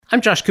I'm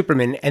Josh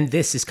Cooperman, and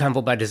this is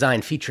Convo by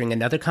Design, featuring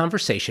another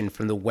conversation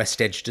from the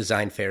West Edge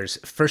Design Fair's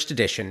first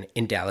edition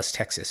in Dallas,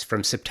 Texas,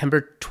 from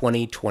September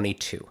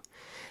 2022.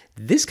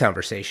 This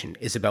conversation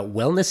is about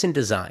wellness in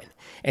design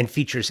and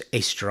features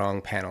a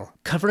strong panel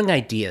covering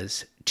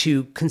ideas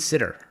to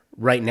consider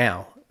right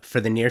now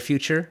for the near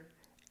future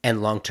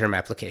and long-term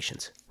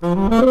applications.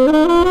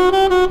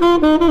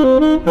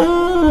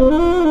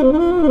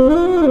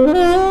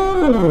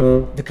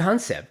 The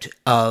concept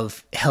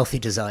of healthy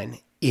design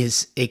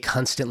is a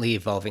constantly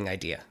evolving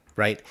idea,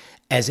 right?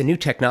 As a new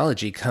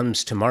technology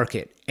comes to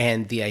market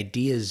and the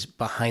ideas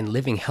behind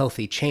living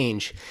healthy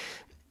change,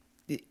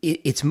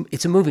 it's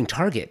a moving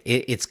target.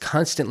 It's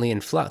constantly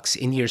in flux.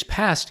 In years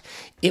past,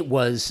 it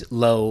was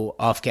low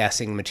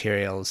off-gassing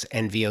materials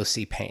and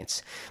VOC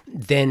paints.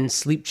 Then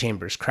sleep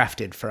chambers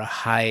crafted for a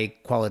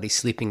high-quality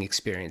sleeping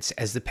experience.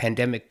 As the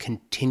pandemic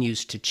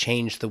continues to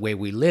change the way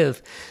we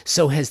live,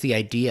 so has the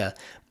idea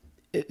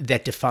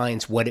that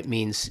defines what it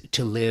means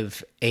to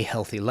live a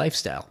healthy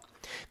lifestyle.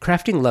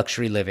 Crafting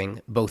luxury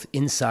living, both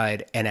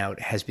inside and out,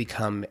 has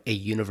become a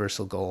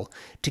universal goal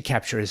to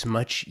capture as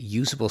much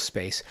usable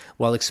space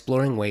while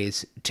exploring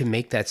ways to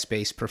make that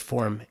space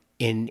perform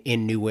in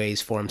new ways,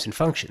 forms, and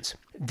functions.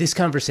 This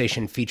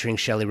conversation, featuring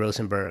Shelley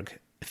Rosenberg,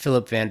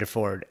 Philip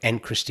Vanderford,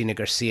 and Christina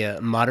Garcia,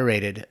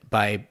 moderated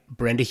by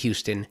Brenda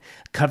Houston,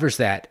 covers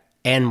that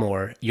and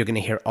more. You're going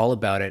to hear all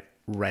about it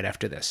right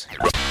after this.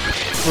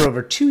 For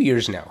over 2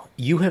 years now,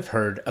 you have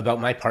heard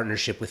about my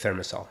partnership with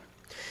ThermaSol.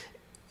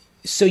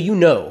 So you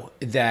know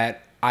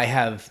that I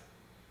have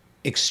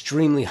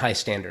extremely high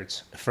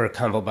standards for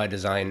Convo by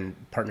Design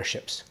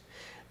partnerships.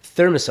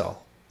 ThermaSol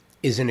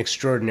is an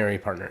extraordinary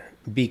partner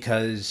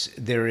because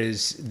there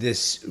is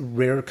this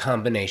rare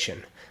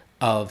combination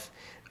of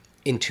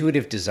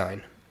intuitive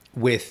design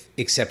with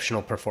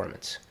exceptional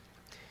performance.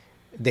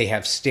 They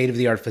have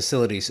state-of-the-art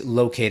facilities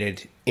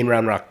located in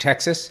Round Rock,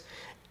 Texas,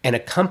 and a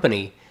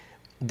company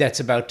that's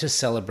about to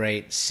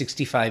celebrate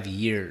 65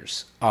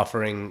 years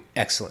offering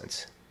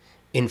excellence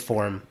in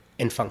form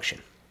and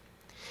function.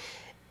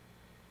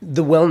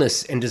 The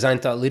Wellness and Design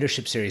Thought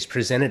Leadership Series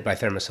presented by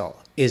ThermaSol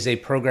is a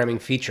programming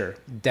feature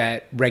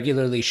that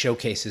regularly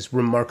showcases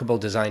remarkable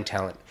design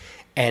talent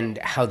and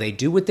how they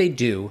do what they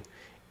do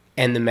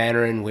and the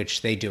manner in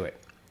which they do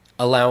it,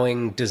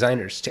 allowing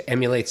designers to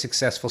emulate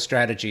successful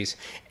strategies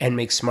and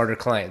make smarter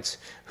clients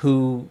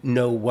who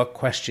know what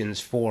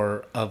questions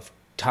of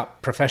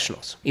top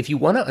professionals. If you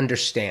want to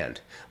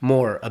understand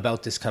more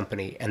about this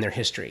company and their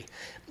history,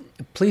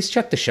 please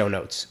check the show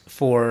notes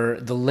for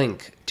the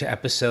link to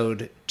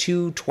episode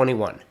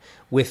 221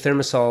 with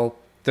ThermaSol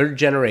third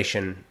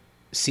generation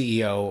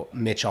CEO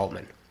Mitch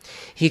Altman.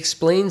 He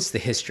explains the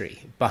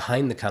history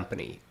behind the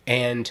company,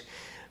 and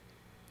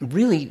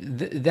really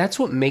that's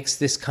what makes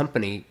this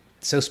company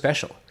so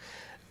special.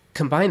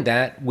 Combine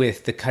that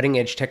with the cutting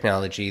edge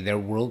technology, their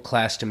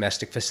world-class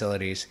domestic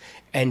facilities,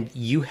 and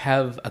you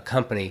have a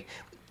company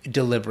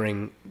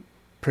delivering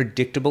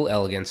predictable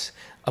elegance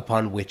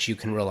upon which you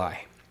can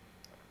rely.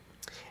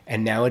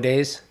 And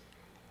nowadays,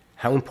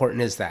 how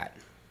important is that?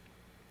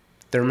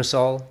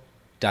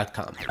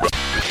 ThermaSol.com.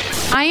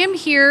 I am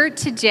here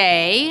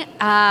today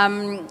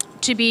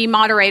to be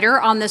moderator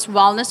on this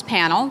wellness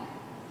panel.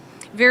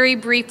 Very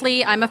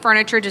briefly, I'm a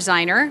furniture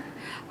designer.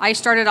 I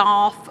started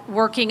off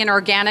working in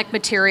organic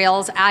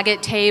materials,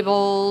 agate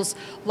tables,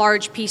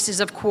 large pieces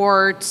of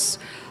quartz.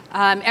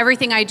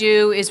 Everything I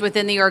do is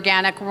within the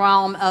organic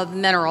realm of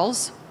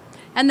minerals.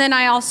 And then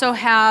I also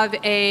have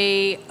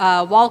a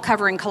wall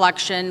covering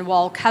collection,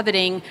 wall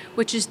coveting,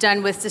 which is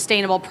done with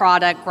sustainable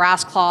product,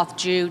 grass cloth,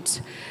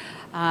 jute,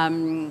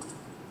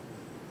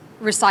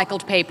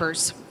 recycled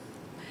papers.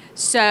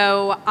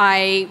 So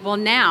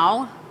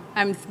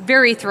I'm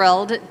very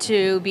thrilled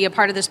to be a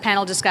part of this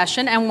panel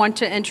discussion and want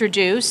to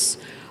introduce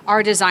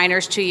our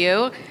designers to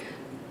you,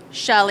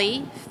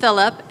 Shelley,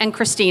 Philip, and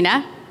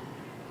Christina.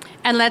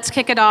 And let's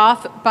kick it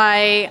off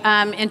by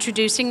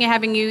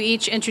having you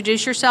each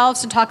introduce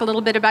yourselves and talk a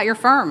little bit about your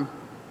firm.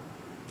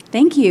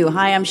 Thank you.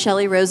 Hi, I'm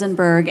Shelley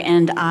Rosenberg,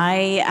 and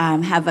I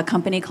have a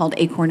company called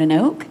Acorn and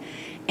Oak,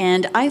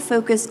 and I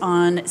focus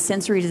on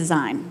sensory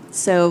design.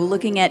 So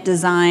looking at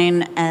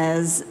design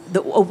as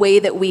a way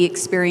that we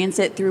experience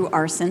it through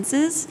our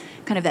senses,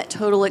 kind of that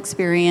total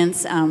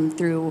experience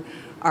through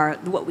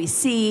what we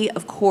see,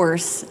 of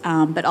course,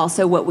 but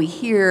also what we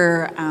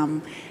hear,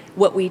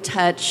 what we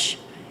touch,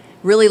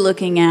 really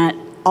looking at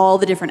all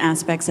the different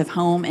aspects of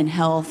home and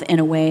health in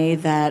a way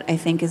that I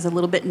think is a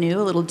little bit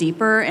new, a little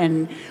deeper,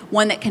 and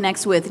one that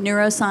connects with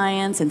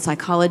neuroscience and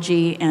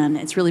psychology, and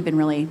it's really been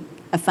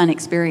a fun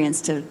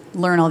experience to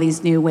learn all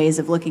these new ways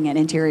of looking at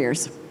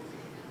interiors.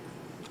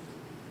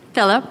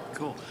 Philip?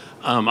 Cool.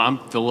 I'm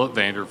Philip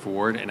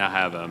Vanderford, and I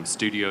have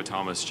Studio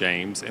Thomas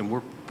James, and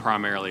we're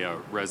primarily a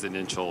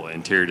residential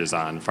interior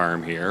design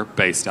firm here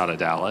based out of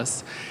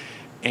Dallas.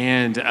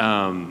 And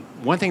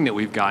one thing that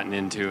we've gotten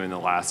into in the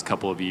last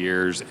couple of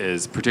years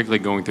is, particularly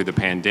going through the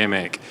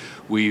pandemic,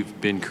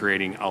 we've been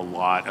creating a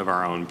lot of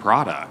our own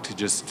product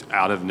just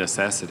out of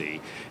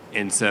necessity.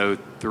 And so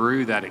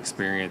through that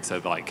experience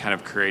of like kind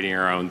of creating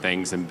our own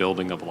things and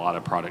building up a lot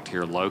of product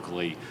here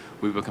locally,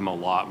 we've become a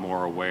lot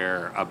more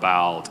aware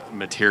about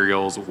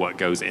materials, what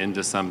goes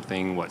into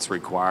something, what's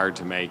required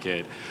to make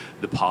it,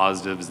 the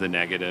positives, the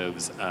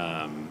negatives,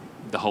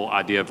 the whole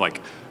idea of like,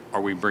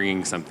 are we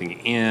bringing something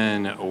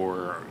in,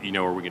 or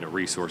are we going to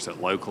resource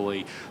it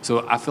locally?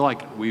 So I feel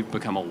like we've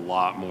become a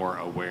lot more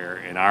aware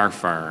in our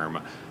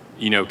firm,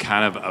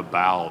 kind of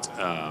about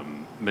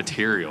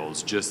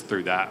materials just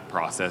through that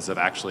process of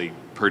actually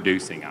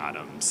producing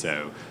items.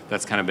 So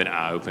that's kind of been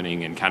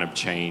eye-opening and kind of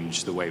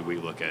changed the way we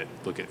look at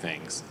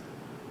things.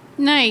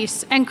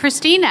 Nice. And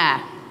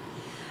Christina?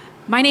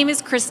 My name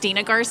is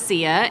Christina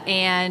Garcia,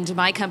 and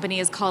my company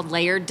is called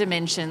Layered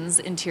Dimensions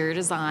Interior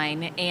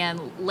Design.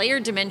 And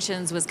Layered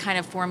Dimensions was kind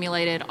of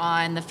formulated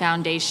on the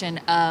foundation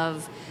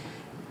of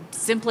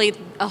simply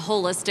a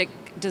holistic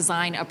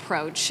design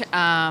approach.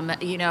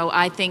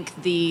 I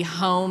think the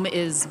home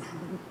is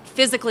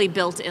physically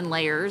built in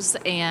layers,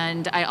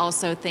 and I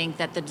also think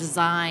that the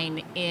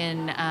design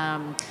in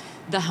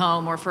the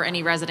home or for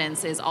any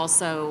residence is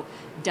also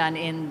done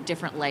in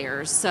different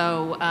layers.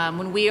 So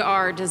when we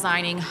are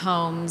designing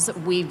homes,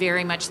 we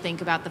very much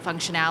think about the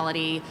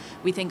functionality.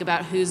 We think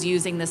about who's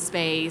using the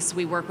space.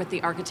 We work with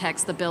the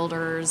architects, the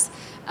builders,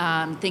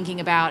 thinking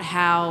about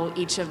how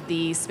each of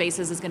the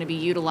spaces is going to be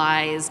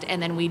utilized.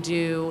 And then we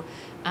do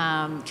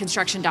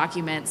construction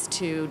documents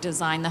to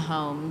design the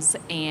homes.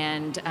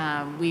 And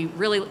we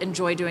really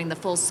enjoy doing the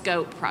full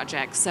scope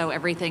projects. So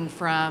everything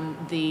from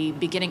the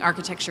beginning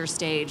architecture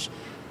stage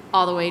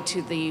all the way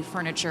to the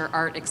furniture,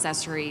 art,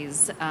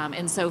 accessories,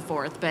 and so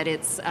forth. But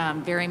it's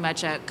very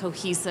much a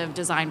cohesive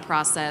design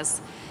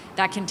process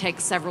that can take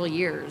several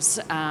years,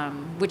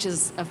 which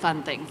is a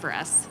fun thing for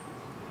us.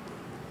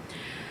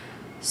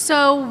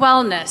 So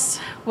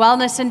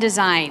wellness and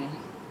design.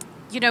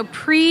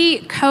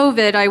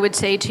 Pre-COVID, I would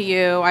say to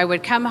you, I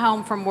would come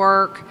home from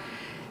work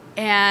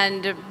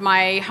and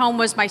my home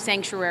was my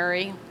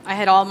sanctuary. I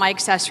had all my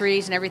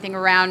accessories and everything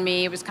around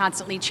me. It was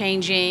constantly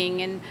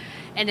changing and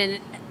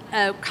in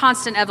a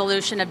constant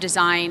evolution of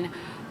design.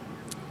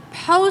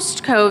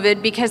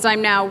 Post-COVID, because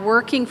I'm now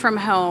working from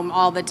home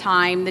all the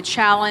time, the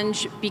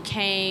challenge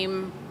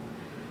became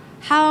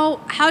how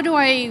do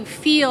I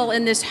feel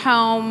in this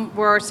home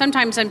where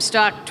sometimes I'm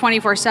stuck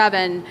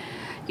 24/7.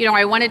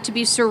 I want it to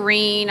be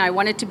serene, I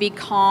want it to be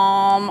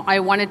calm, I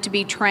want it to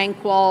be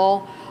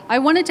tranquil. I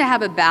want it to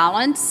have a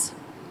balance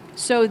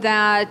so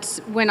that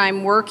when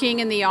I'm working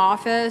in the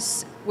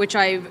office, which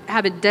I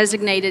have a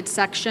designated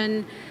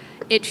section,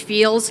 it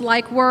feels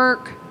like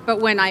work,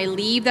 but when I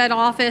leave that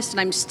office and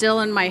I'm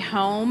still in my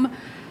home,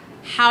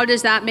 how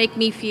does that make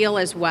me feel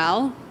as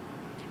well?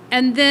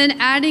 And then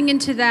adding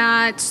into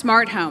that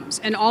smart homes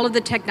and all of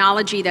the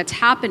technology that's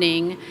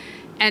happening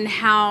and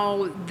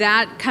how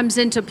that comes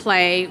into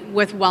play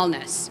with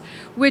wellness,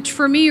 which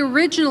for me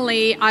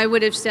originally, I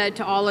would have said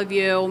to all of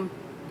you,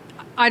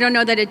 I don't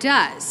know that it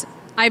does.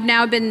 I've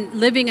now been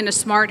living in a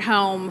smart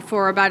home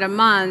for about a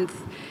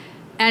month,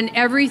 and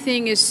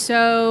everything is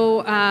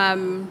so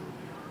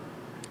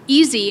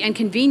easy and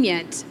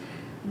convenient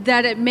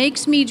that it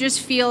makes me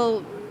just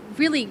feel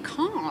really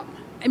calm.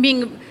 I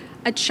mean,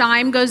 a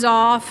chime goes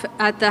off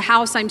at the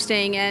house I'm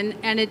staying in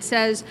and it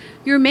says,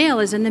 your mail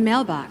is in the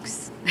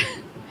mailbox.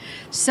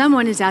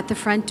 Someone is at the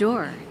front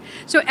door.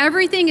 So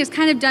everything is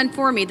kind of done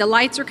for me. The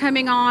lights are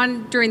coming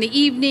on during the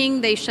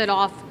evening. They shut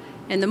off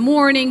in the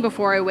morning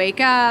before I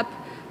wake up.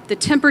 The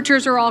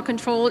temperatures are all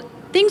controlled.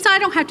 Things I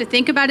don't have to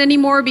think about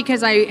anymore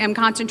because I am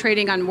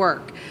concentrating on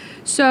work.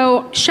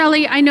 So,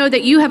 Shelley, I know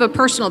that you have a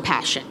personal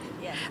passion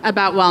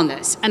about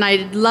wellness, and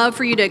I'd love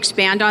for you to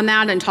expand on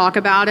that and talk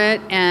about it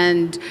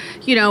and,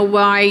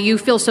 why you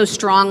feel so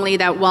strongly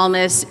that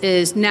wellness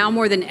is now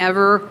more than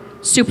ever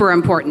super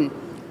important.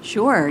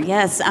 Sure,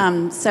 yes.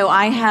 So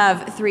I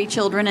have 3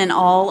 children, and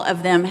all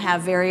of them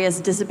have various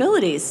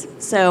disabilities.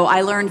 So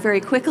I learned very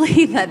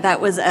quickly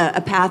that was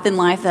a path in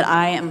life that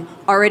I am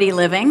already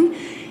living,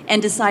 and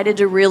decided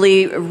to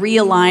really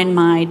realign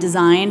my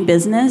design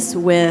business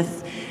with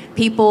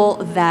people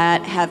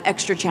that have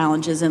extra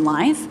challenges in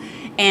life.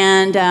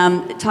 And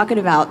talking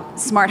about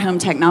smart home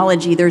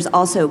technology, there's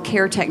also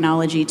care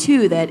technology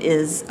too that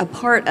is a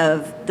part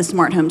of the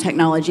smart home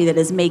technology that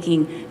is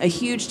making a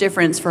huge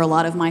difference for a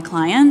lot of my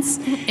clients.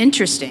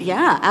 Interesting.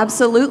 Yeah,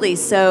 absolutely.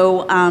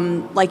 So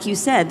like you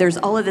said, there's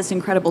all of this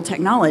incredible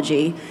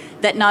technology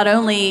that not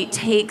only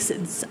takes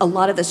a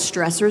lot of the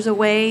stressors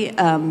away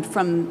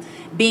from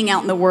being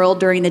out in the world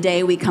during the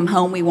day. We come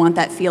home, we want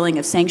that feeling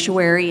of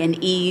sanctuary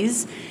and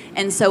ease.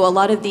 And so a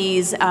lot of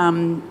these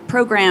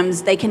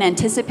programs, they can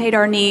anticipate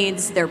our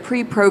needs, they're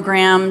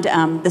pre-programmed,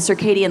 the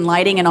circadian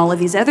lighting and all of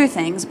these other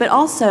things. But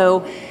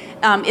also,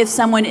 if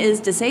someone is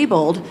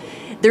disabled,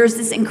 there's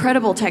this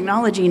incredible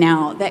technology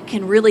now that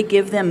can really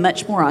give them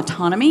much more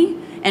autonomy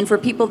And for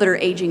people that are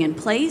aging in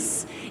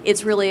place,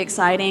 it's really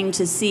exciting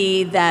to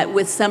see that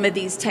with some of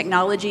these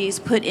technologies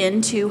put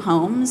into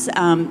homes,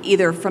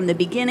 either from the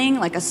beginning,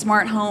 like a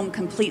smart home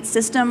complete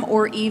system,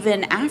 or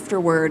even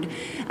afterward,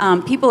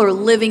 people are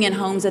living in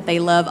homes that they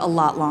love a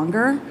lot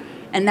longer.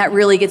 And that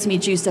really gets me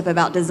juiced up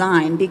about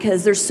design,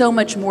 because there's so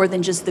much more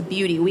than just the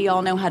beauty. We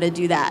all know how to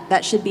do that.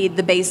 That should be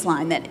the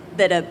baseline,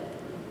 that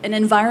an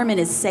environment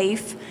is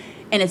safe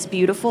and it's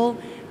beautiful,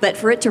 but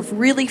for it to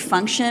really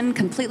function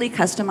completely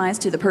customized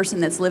to the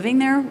person that's living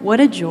there, what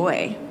a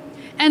joy.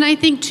 And I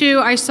think, too,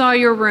 I saw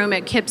your room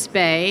at Kips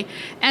Bay,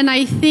 and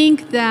I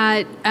think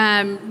that,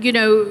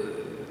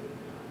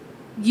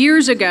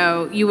 years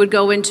ago, you would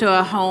go into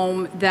a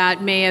home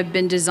that may have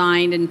been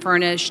designed and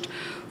furnished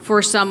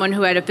for someone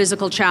who had a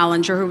physical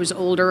challenge or who was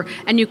older,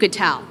 and you could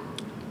tell.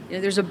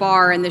 There's a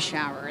bar in the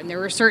shower, and there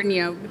were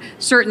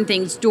certain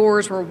things,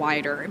 doors were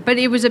wider, but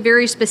it was a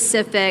very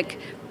specific,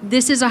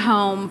 this is a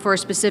home for a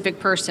specific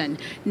person.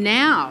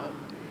 Now,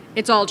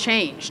 it's all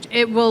changed.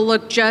 It will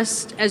look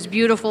just as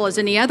beautiful as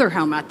any other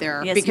home out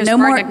there, yes, because no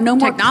more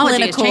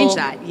technology has changed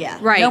that. Yeah,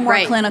 right, no more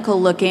right.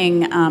 clinical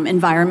looking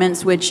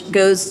environments, which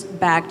goes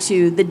back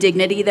to the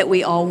dignity that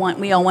we all want.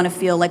 We all want to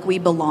feel like we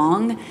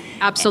belong.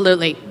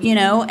 Absolutely.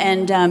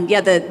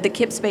 The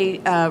Kips Bay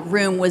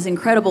room was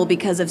incredible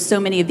because of so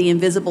many of the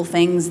invisible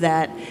things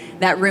that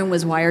room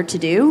was wired to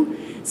do.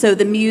 So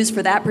the muse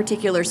for that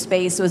particular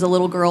space was a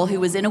little girl who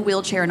was in a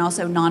wheelchair and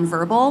also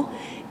nonverbal.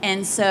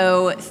 And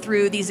so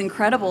through these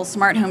incredible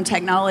smart home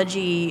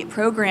technology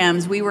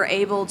programs, we were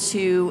able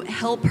to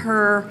help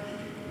her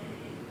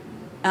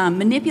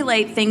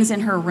manipulate things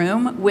in her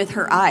room with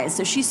her eyes.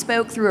 So she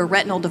spoke through a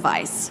retinal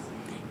device.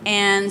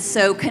 And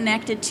so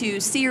connected to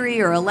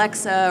Siri or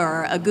Alexa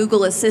or a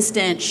Google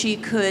Assistant, she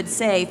could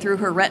say through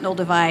her retinal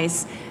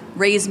device,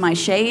 raise my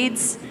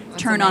shades,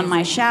 turn on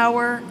my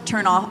shower,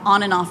 turn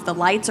on and off the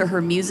lights or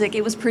her music.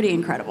 It was pretty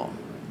incredible.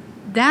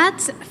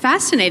 That's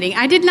fascinating.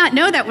 I did not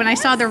know that when I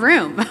saw the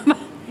room.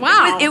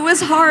 Wow. It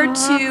was hard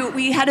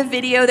we had a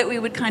video that we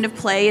would kind of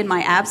play in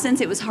my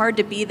absence. It was hard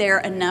to be there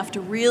enough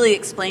to really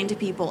explain to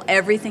people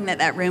everything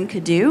that room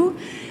could do.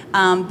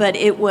 But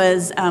it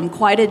was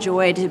quite a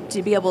joy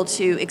to be able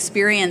to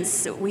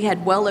experience. We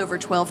had well over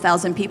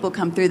 12,000 people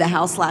come through the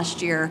house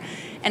last year.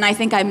 And I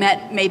think I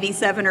met maybe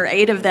 7 or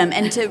 8 of them.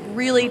 And to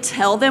really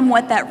tell them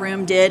what that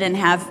room did and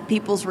have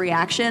people's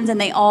reactions. And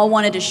they all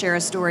wanted to share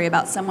a story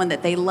about someone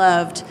that they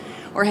loved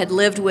or had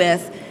lived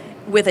with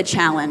a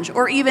challenge.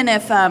 Or even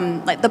if,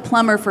 like the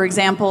plumber, for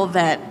example,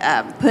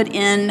 that put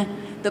in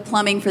the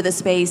plumbing for the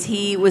space,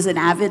 he was an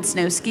avid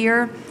snow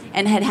skier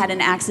and had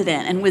an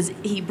accident and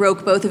he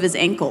broke both of his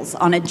ankles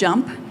on a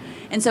jump.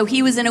 And so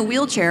he was in a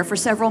wheelchair for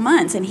several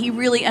months, and he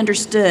really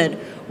understood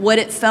what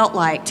it felt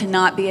like to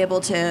not be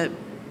able to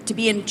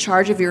be in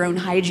charge of your own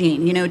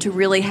hygiene, to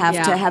really have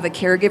to have a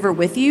caregiver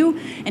with you.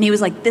 And he was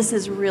like, this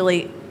is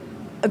really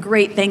a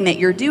great thing that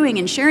you're doing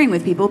and sharing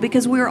with people,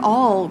 because we're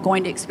all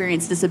going to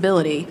experience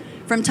disability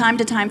from time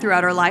to time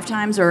throughout our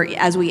lifetimes or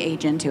as we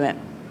age into it.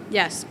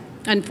 Yes.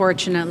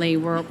 Unfortunately,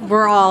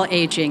 we're all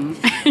aging.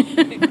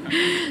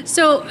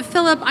 So,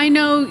 Philip, I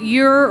know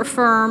your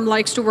firm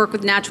likes to work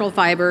with natural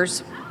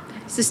fibers.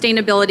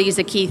 Sustainability is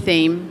a key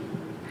theme.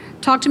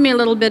 Talk to me a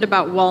little bit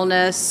about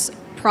wellness,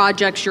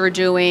 projects you're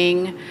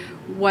doing,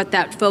 what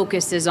that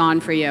focus is on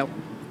for you.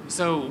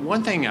 So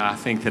one thing I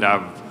think that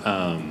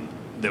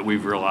that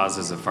we've realized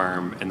as a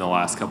firm in the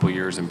last couple of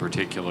years in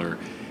particular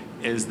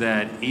is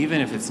that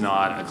even if it's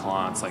not a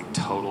client's like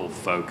total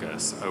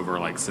focus over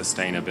like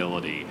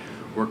sustainability,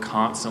 we're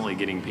constantly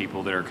getting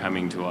people that are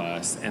coming to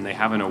us and they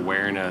have an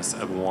awareness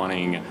of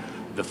wanting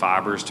the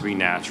fibers to be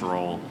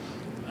natural.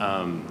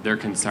 They're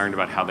concerned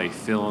about how they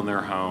feel in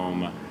their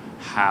home,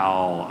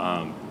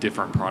 how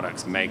different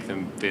products make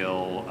them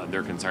feel.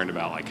 They're concerned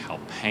about like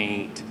how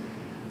paint,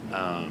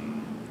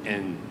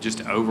 and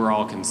just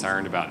overall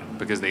concerned about,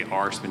 because they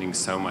are spending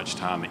so much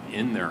time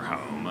in their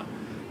home,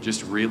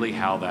 just really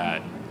how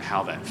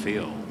that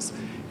feels.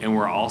 And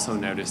we're also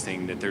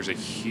noticing that there's a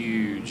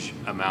huge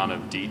amount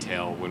of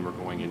detail when we're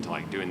going into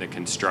like doing the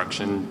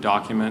construction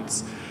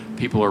documents.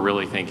 People are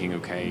really thinking,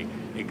 okay,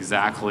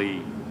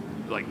 exactly,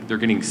 like they're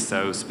getting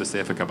so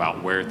specific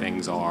about where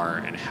things are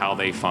and how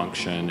they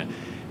function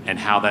and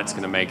how that's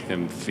going to make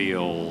them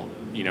feel,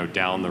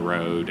 down the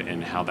road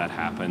and how that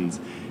happens.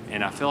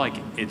 And I feel like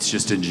it's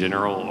just a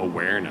general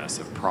awareness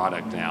of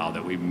product now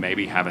that we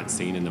maybe haven't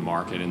seen in the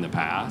market in the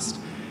past.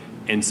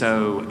 And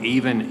so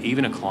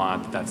even a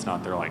client that's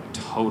not their like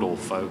total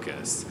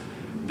focus,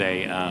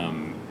 they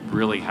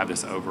really have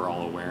this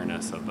overall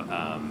awareness of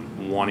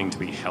wanting to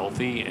be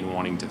healthy and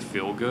wanting to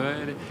feel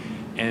good.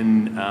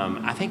 And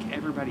I think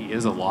everybody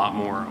is a lot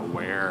more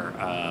aware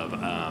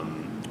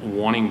of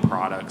wanting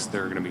products that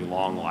are going to be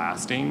long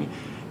lasting.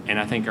 And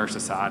I think our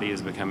society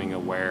is becoming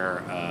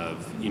aware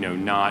of,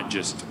 not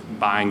just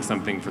buying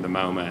something for the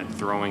moment,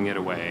 throwing it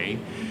away.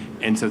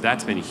 And so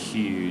that's been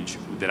huge,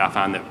 that I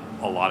find that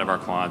a lot of our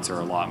clients are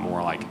a lot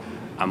more like,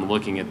 I'm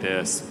looking at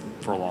this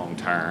for long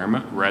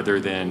term,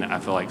 rather than I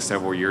feel like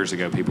several years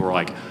ago, people were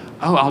like,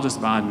 oh, I'll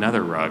just buy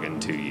another rug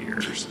in 2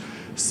 years.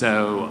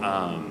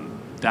 So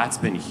that's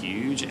been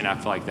huge, and I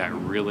feel like that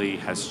really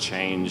has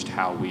changed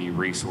how we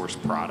resource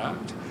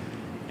product,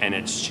 and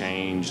it's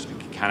changed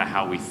kind of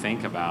how we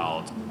think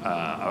about an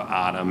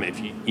item.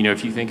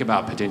 If you think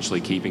about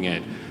potentially keeping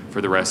it for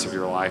the rest of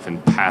your life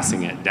and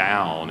passing it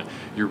down,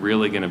 you're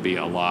really going to be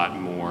a lot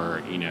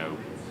more,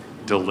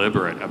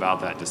 deliberate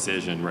about that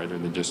decision rather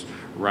than just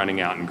running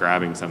out and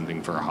grabbing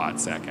something for a hot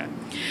second.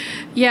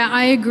 Yeah,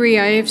 I agree.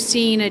 I have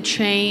seen a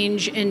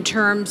change in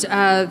terms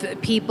of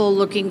people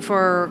looking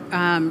for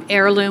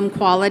heirloom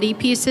quality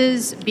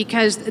pieces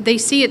because they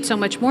see it so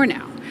much more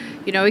now.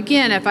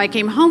 Again, if I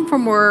came home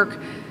from work,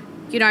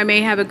 I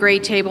may have a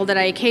great table that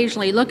I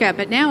occasionally look at,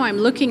 but now I'm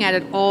looking at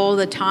it all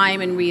the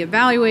time and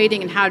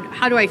reevaluating and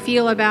how do I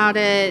feel about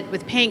it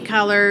with paint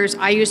colors.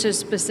 I use a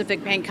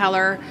specific paint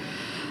color,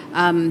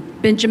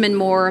 Benjamin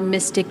Moore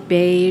Mystic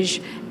Beige,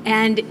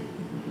 and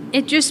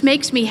it just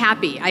makes me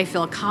happy. I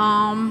feel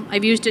calm.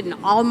 I've used it in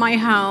all my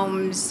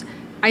homes.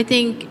 I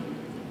think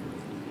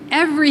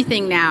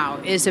everything now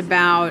is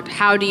about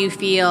how do you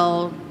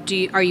feel,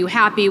 are you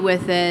happy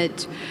with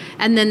it,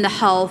 and then the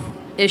health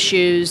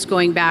issues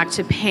going back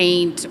to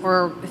paint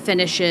or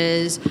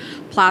finishes.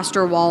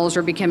 Plaster walls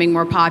are becoming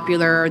more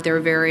popular. They're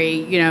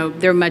very,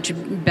 they're much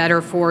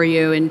better for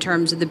you in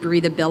terms of the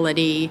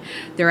breathability.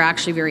 They're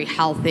actually very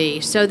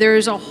healthy. So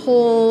there's a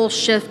whole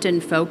shift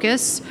in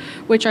focus,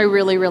 which I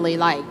really, really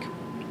like.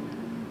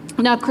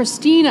 Now,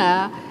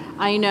 Christina,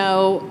 I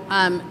know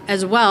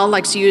as well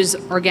likes to use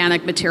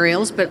organic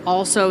materials, but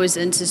also is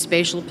into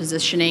spatial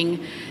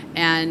positioning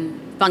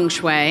and feng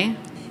shui,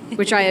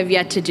 which I have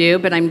yet to do,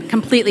 but I'm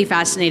completely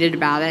fascinated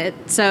about it.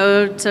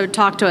 So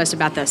talk to us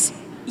about this.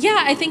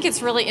 Yeah, I think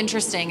it's really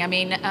interesting. I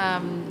mean,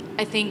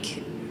 I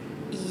think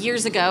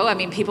years ago,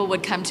 people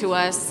would come to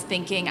us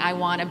thinking, I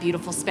want a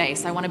beautiful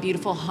space, I want a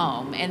beautiful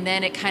home. And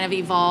then it kind of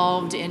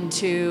evolved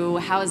into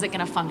how is it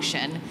going to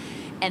function?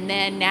 And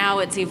then now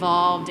it's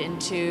evolved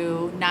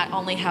into not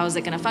only how is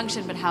it going to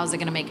function, but how is it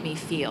going to make me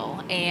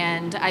feel?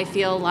 And I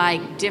feel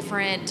like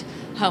different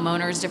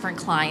homeowners, different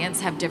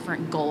clients have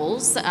different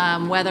goals,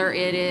 whether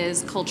it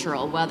is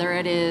cultural, whether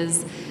it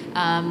is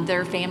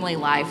their family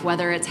life,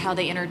 whether it's how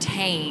they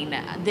entertain.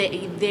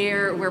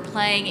 We're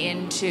playing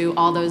into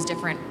all those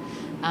different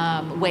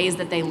ways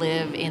that they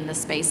live in the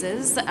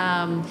spaces.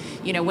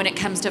 When it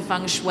comes to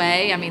feng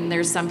shui,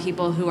 there's some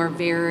people who are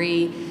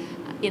very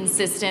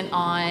insistent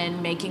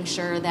on making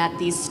sure that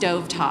the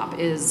stovetop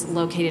is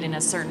located in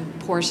a certain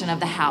portion of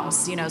the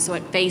house, so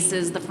it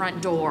faces the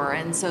front door,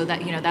 and so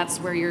that, that's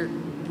where you're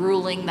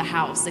ruling the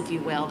house, if you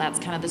will. That's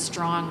kind of the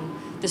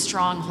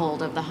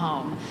stronghold of the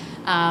home.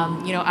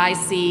 I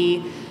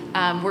see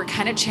we're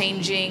kind of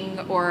changing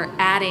or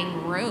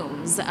adding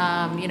rooms.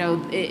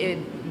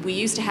 We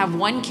used to have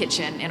one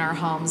kitchen in our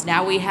homes.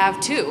 Now we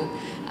have two.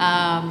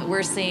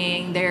 We're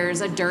seeing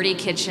there's a dirty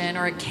kitchen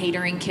or a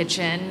catering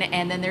kitchen,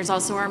 and then there's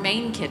also our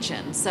main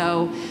kitchen.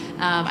 So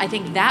I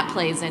think that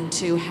plays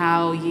into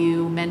how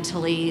you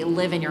mentally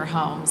live in your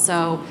home.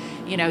 So,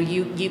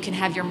 you can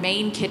have your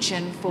main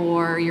kitchen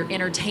for your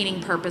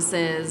entertaining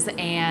purposes,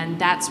 and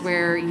that's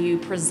where you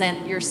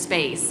present your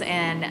space.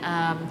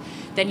 And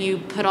then you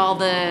put all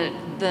the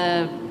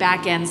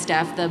back end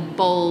stuff, the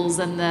bowls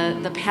and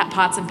the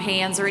pots and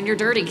pans are in your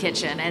dirty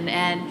kitchen.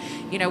 And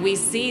we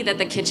see that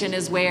the kitchen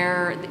is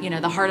where,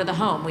 the heart of the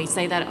home. We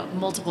say that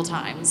multiple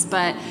times.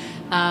 But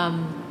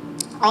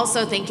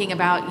also thinking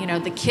about,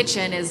 the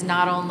kitchen is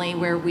not only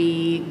where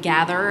we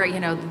gather,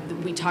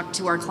 we talk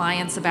to our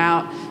clients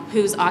about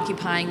who's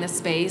occupying the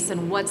space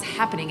and what's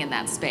happening in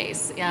that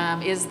space.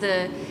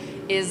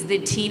 Is the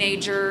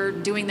teenager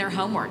doing their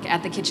homework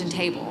at the kitchen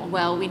table?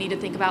 Well, we need to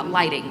think about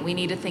lighting. We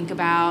need to think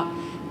about,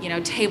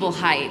 table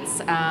heights.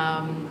 Do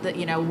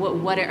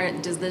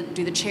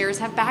the chairs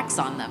have backs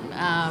on them?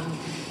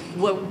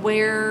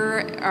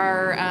 Where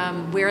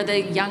are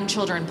the young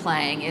children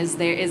playing?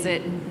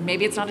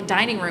 Maybe it's not a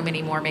dining room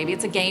anymore. Maybe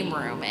it's a game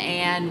room.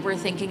 And we're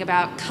thinking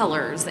about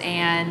colors.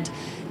 And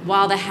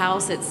while the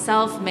house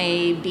itself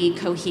may be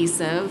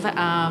cohesive,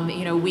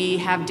 we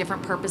have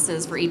different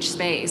purposes for each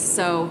space.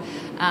 So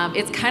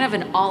it's kind of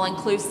an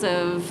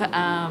all-inclusive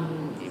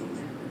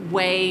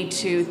way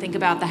to think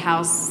about the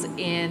house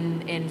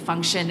in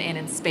function and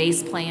in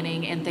space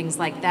planning and things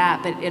like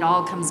that. But it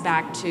all comes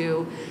back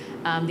to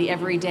the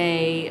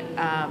everyday,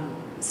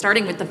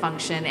 starting with the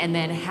function, and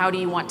then how do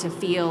you want to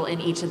feel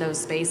in each of those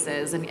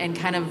spaces, and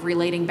kind of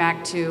relating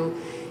back to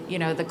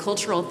the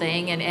cultural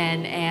thing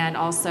and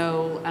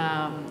also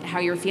how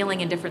you're feeling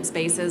in different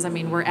spaces.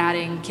 We're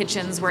adding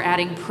kitchens, we're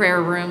adding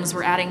prayer rooms,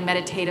 we're adding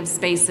meditative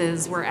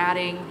spaces, we're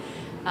adding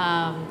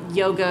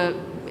yoga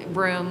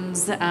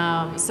rooms.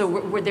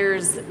 So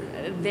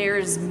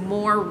there's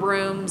more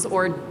rooms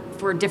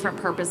for different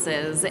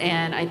purposes,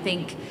 and I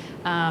think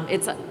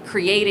it's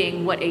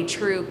creating what a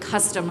true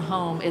custom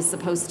home is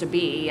supposed to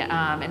be.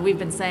 And we've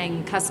been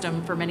saying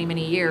custom for many,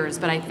 many years,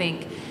 but I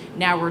think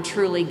now we're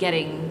truly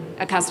getting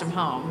a custom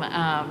home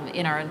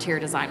in our interior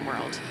design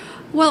world.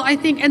 Well, I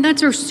think, and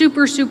that's a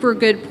super, super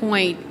good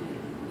point.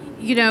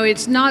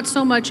 it's not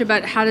so much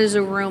about how does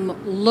a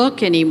room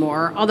look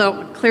anymore,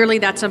 although clearly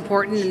that's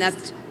important and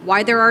that's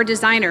why there are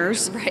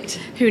designers Right.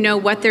 who know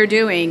what they're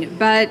doing.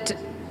 But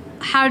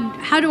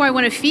how do I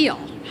want to feel?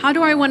 How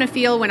do I want to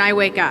feel when I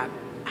wake up?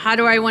 How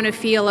do I want to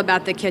feel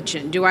about the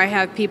kitchen? Do I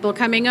have people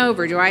coming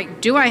over?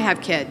 Do I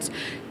have kids?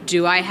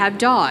 Do I have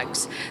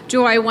dogs?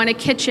 Do I want a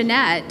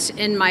kitchenette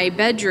in my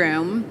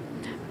bedroom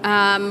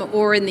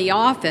or in the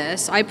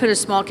office? I put a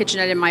small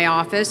kitchenette in my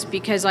office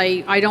because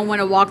I don't want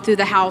to walk through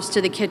the house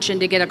to the kitchen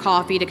to get a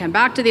coffee to come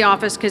back to the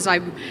office because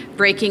I'm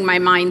breaking my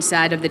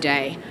mindset of the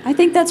day. I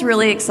think that's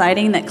really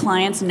exciting that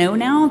clients know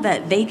now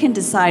that they can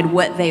decide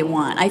what they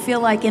want. I feel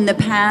like in the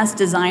past,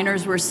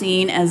 designers were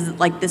seen as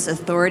like this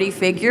authority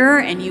figure,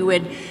 and you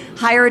would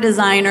hire a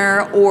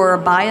designer or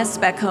buy a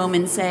spec home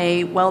and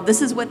say, well,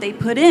 this is what they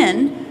put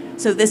in,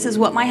 so this is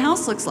what my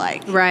house looks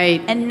like.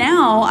 Right. And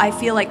now I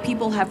feel like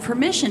people have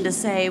permission to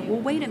say, well,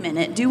 wait a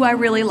minute, do I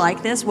really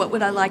like this? What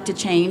would I like to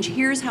change?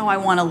 Here's how I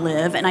want to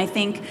live. And I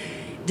think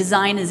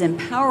design is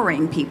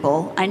empowering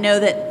people. I know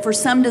that for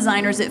some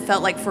designers, it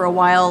felt like for a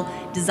while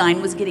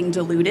design was getting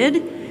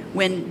diluted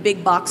when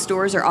big box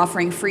stores are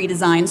offering free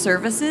design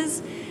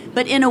services.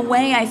 But in a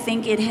way, I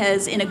think it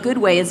has, in a good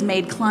way, has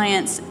made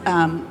clients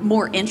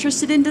more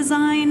interested in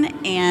design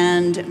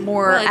and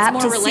more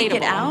apt to seek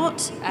it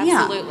out.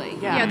 Absolutely.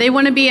 Yeah, they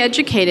want to be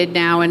educated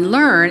now and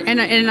learn.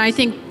 And I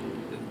think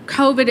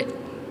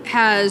COVID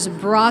has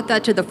brought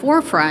that to the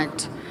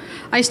forefront.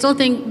 I still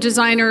think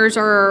designers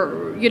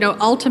are,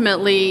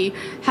 ultimately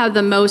have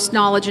the most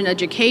knowledge and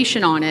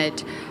education on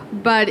it.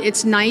 But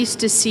it's nice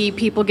to see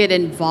people get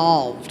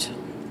involved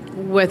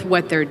with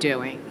what they're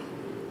doing.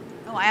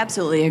 Oh, I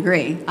absolutely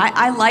agree.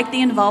 I like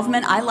the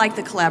involvement. I like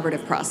the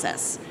collaborative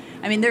process.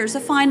 I mean, there's a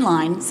fine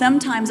line.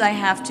 Sometimes I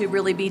have to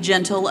really be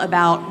gentle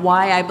about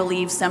why I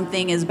believe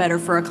something is better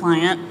for a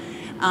client.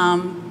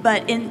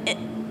 But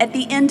at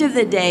the end of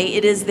the day,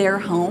 it is their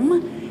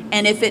home.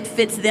 And if it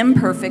fits them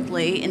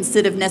perfectly,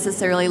 instead of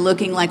necessarily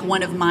looking like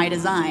one of my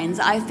designs,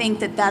 I think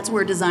that that's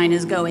where design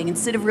is going,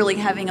 instead of really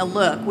having a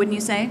look, wouldn't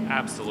you say?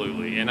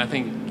 Absolutely. And I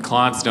think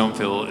clients don't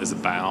feel as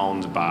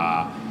bound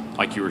by,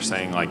 like you were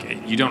saying, like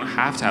you don't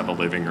have to have a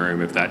living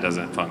room if that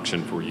doesn't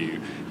function for you.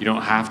 You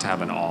don't have to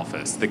have an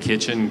office. The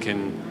kitchen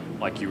can,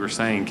 like you were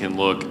saying,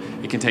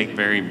 it can take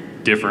very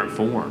different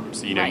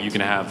forms. Right. You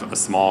can have a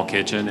small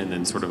kitchen and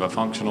then sort of a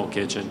functional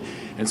kitchen.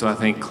 And so I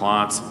think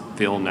clients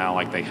feel now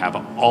like they have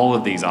all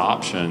of these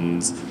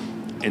options.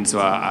 And so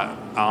I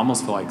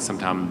almost feel like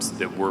sometimes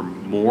that we're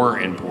more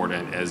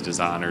important as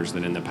designers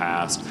than in the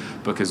past,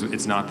 because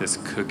it's not this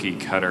cookie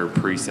cutter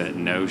preset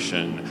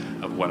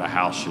notion of what a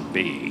house should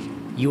be.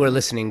 You are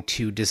listening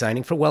to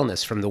Designing for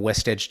Wellness from the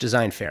West Edge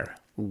Design Fair.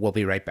 We'll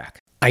be right back.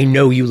 I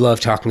know you love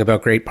talking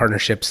about great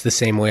partnerships the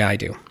same way I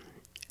do.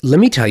 Let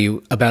me tell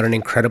you about an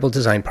incredible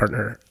design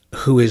partner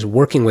who is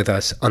working with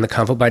us on the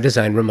Convo by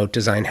Design Remote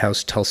Design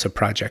House Tulsa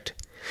project.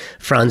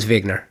 Franz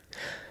Wegner,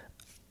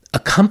 a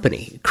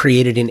company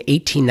created in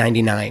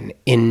 1899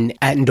 in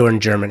Attendorn,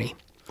 Germany.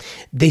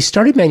 They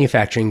started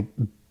manufacturing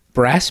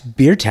brass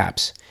beer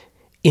taps.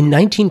 In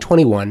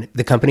 1921,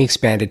 the company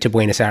expanded to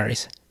Buenos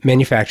Aires,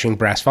 manufacturing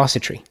brass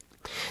faucetry.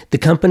 The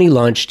company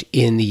launched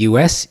in the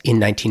US in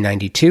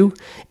 1992,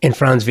 and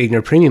Franz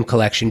Wegner Premium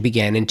Collection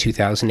began in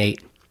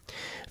 2008.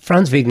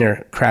 Franz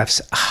Wegner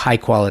crafts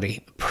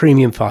high-quality,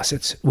 premium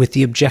faucets with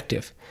the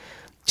objective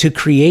to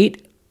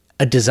create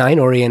a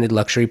design-oriented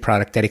luxury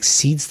product that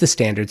exceeds the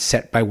standards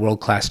set by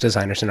world-class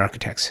designers and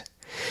architects.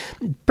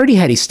 Pretty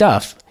heady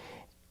stuff,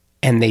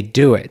 and they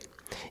do it.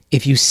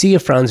 If you see a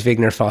Franz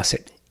Wegner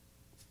faucet,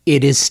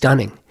 it is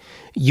stunning.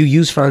 You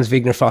use Franz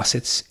Wegner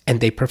faucets,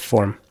 and they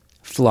perform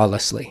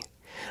flawlessly.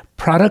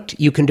 Product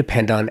you can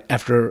depend on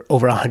after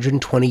over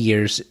 120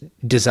 years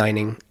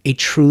designing a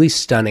truly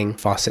stunning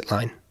faucet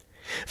line.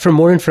 For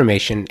more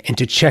information and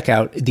to check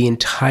out the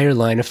entire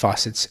line of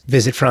faucets,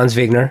 visit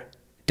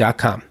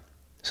franzwegner.com.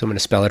 So I'm going to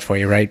spell it for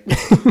you, right?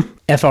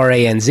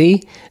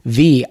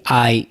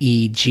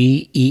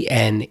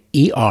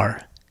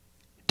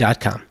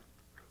 FranzVegner.com.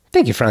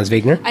 Thank you, Franz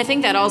Wegner. I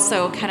think that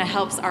also kind of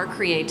helps our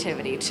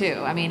creativity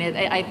too. I mean,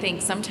 I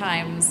think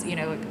sometimes,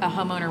 a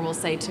homeowner will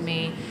say to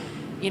me,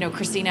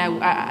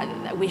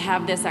 Christina, we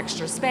have this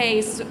extra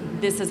space.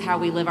 This is how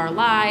we live our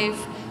life.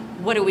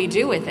 What do we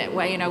do with it?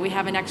 Well, we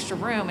have an extra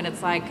room, and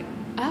it's like,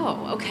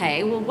 oh,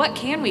 okay. Well, what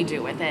can we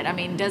do with it? I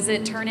mean, does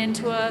it turn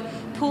into a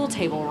pool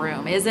table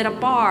room? Is it a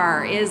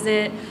bar? Is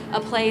it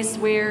a place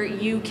where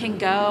you can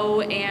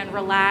go and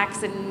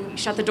relax and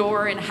shut the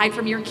door and hide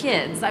from your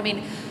kids? I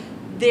mean,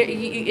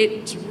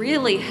 it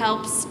really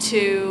helps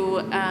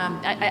to,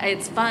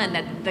 it's fun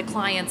that the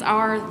clients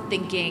are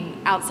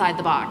thinking outside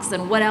the box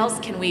and what else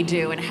can we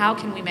do and how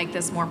can we make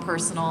this more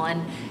personal,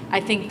 and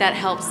I think that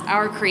helps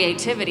our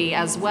creativity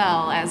as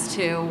well as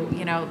to,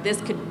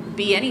 this could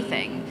be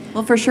anything.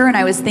 Well, for sure, and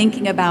I was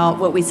thinking about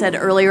what we said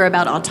earlier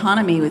about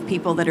autonomy with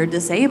people that are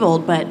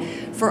disabled, but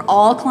for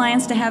all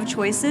clients to have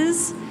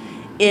choices,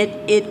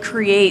 it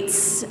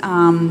creates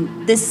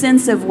this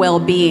sense of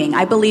well-being.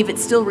 I believe it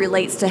still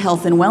relates to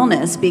health and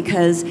wellness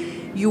because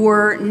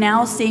you're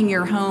now seeing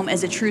your home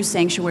as a true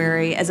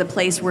sanctuary, as a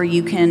place where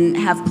you can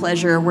have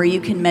pleasure, where you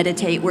can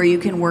meditate, where you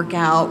can work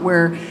out,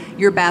 where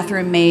your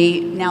bathroom may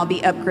now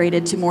be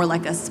upgraded to more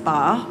like a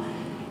spa,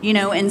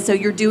 and so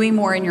you're doing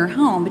more in your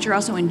home, but you're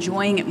also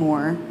enjoying it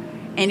more,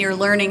 and you're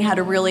learning how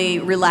to really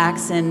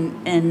relax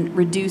and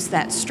reduce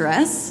that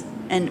stress,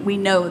 and we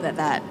know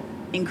that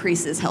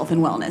increases health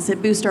and wellness.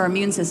 It boosts our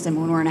immune system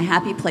when we're in a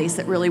happy place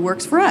that really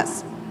works for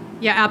us.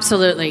 Yeah,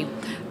 absolutely.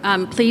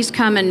 Please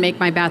come and make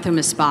my bathroom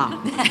a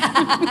spa.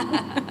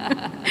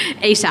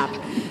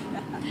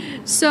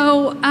 ASAP.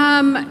 So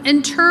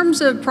in terms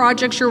of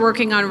projects you're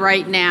working on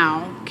right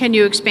now, can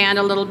you expand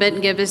a little bit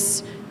and give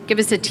us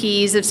a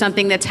tease of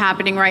something that's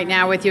happening right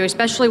now with you,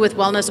 especially with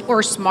wellness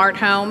or smart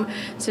home,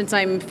 since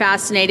I'm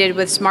fascinated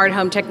with smart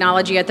home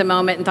technology at the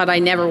moment and thought I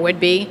never would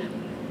be?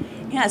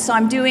 Yeah, so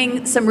I'm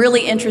doing some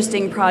really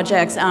interesting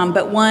projects,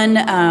 but one,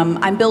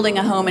 I'm building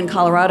a home in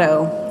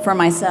Colorado for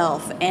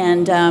myself,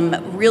 and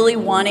really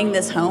wanting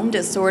this home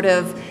to sort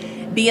of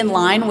be in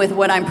line with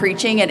what I'm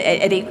preaching at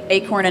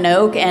Acorn and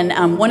Oak,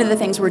 and one of the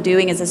things we're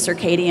doing is a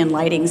circadian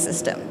lighting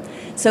system.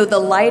 So the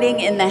lighting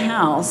in the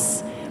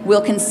house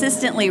will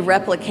consistently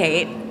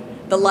replicate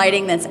the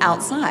lighting that's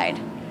outside.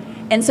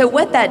 And so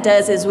what that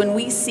does is when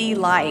we see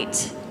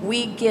light,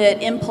 we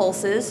get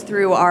impulses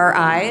through our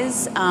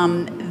eyes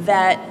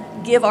that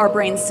give our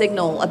brain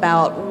signal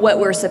about what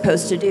we're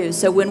supposed to do.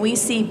 So when we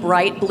see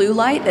bright blue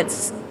light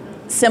that's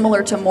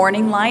similar to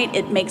morning light,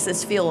 it makes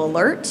us feel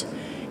alert,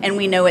 and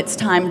we know it's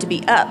time to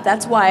be up.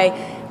 That's why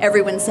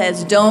everyone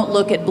says don't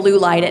look at blue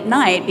light at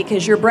night,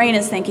 because your brain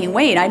is thinking,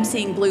 wait, I'm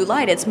seeing blue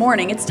light, it's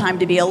morning, it's time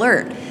to be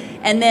alert.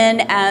 And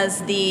then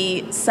as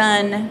the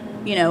sun,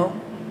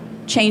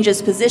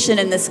 changes position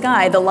in the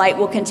sky, the light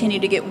will continue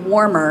to get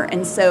warmer,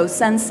 and so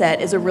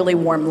sunset is a really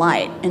warm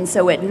light. And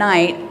so at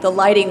night, the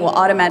lighting will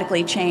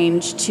automatically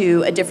change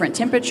to a different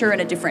temperature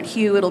and a different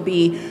hue. It'll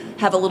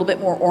have a little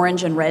bit more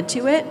orange and red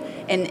to it.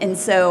 And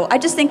so I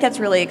just think that's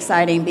really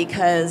exciting,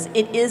 because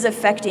it is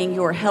affecting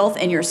your health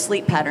and your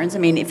sleep patterns. I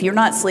mean, if you're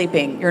not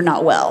sleeping, you're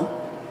not well.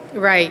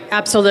 Right,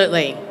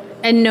 absolutely.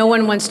 And no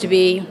one wants to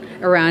be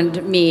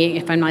around me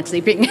if I'm not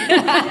sleeping.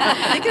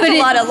 I think there's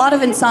a lot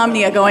of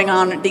insomnia going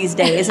on these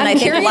days, and I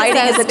think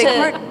lighting is a big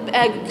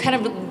part. Kind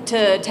of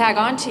to tag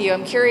on to you,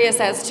 I'm curious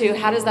as to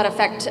how does that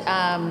affect,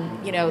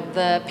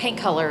 the paint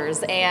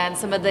colors and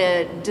some of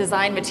the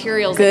design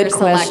materials that you're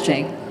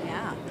selecting.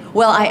 Yeah.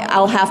 Well,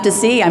 I'll have to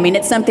see. I mean,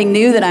 it's something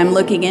new that I'm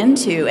looking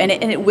into, and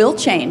it will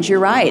change. You're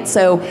right.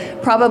 So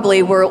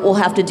probably we'll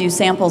have to do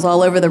samples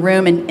all over the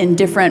room in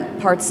different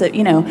parts that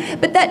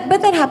But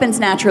that happens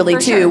naturally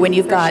too when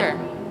you've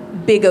got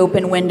big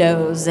open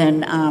windows,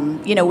 and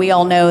we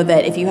all know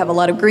that if you have a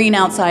lot of green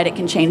outside, it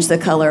can change the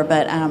color.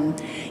 But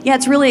yeah,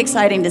 it's really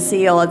exciting to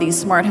see all of these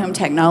smart home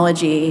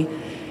technology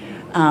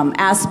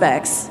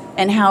aspects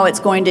and how it's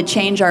going to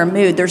change our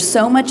mood. There's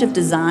so much of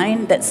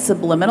design that's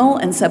subliminal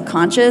and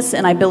subconscious,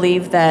 and I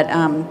believe that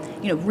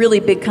really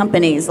big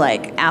companies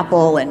like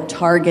Apple and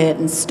Target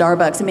and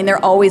Starbucks, I mean,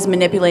 they're always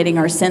manipulating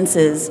our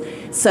senses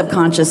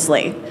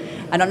subconsciously.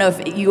 I don't know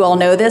if you all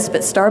know this,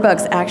 but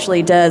Starbucks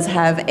actually does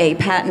have a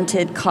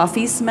patented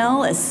coffee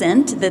smell, a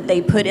scent that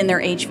they put in their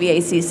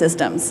HVAC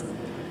systems.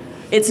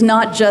 It's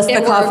not just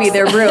the coffee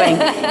they're brewing.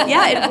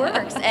 Yeah, it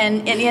works.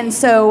 And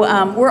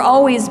so we're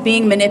always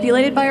being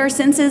manipulated by our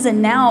senses, and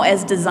now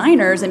as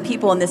designers and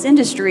people in this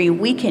industry,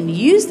 we can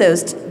use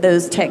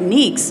those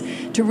techniques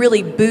to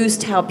really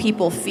boost how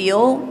people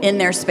feel in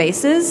their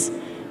spaces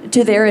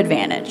to their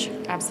advantage.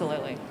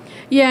 Absolutely.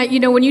 Yeah,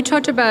 when you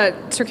talked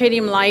about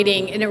circadian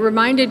lighting, and it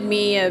reminded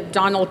me of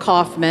Donald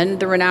Kaufman,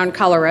 the renowned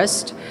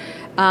colorist,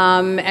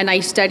 and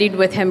I studied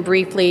with him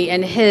briefly,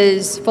 and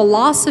his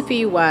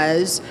philosophy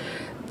was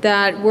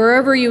that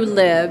wherever you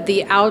live,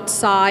 the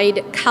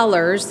outside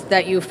colors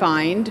that you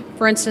find,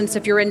 for instance,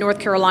 if you're in North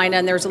Carolina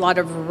and there's a lot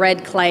of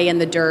red clay in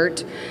the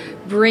dirt,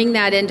 bring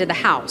that into the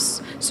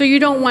house. So you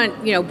don't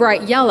want,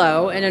 bright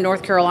yellow in a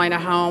North Carolina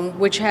home,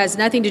 which has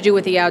nothing to do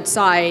with the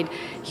outside.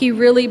 He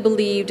really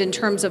believed in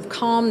terms of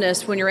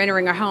calmness when you're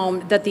entering a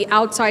home that the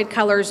outside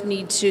colors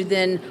need to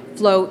then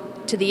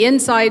float to the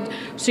inside,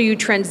 so you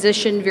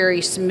transition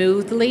very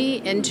smoothly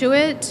into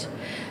it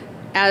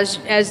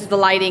as the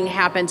lighting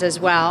happens as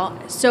well.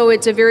 So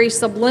it's a very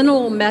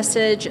subliminal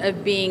message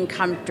of being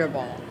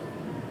comfortable.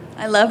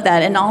 I love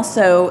that. And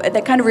also,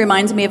 that kind of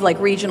reminds me of like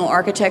regional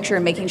architecture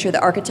and making sure the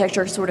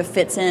architecture sort of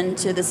fits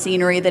into the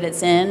scenery that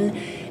it's in.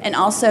 And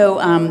also,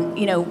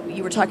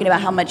 you were talking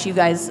about how much you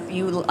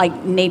like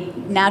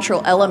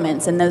natural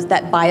elements, and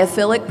that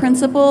biophilic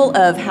principle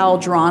of how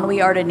drawn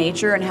we are to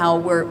nature, and how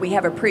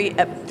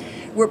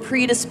we're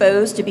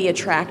predisposed to be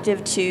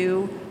attracted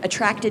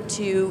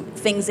to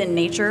things in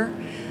nature.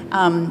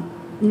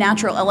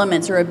 Natural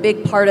elements are a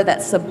big part of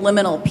that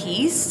subliminal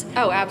piece.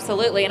 Oh,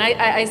 absolutely. And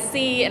I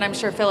see, and I'm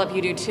sure, Philip,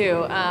 you do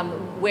too,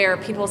 where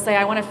people say,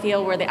 I want to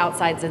feel where the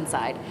outside's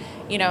inside.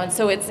 And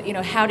so it's,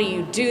 how do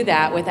you do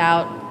that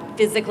without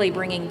physically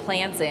bringing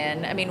plants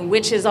in? I mean,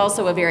 which is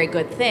also a very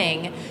good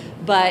thing.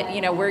 but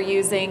we're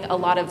using a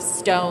lot of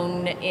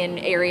stone in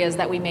areas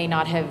that we may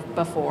not have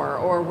before,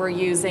 or we're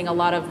using a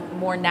lot of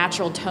more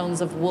natural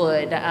tones of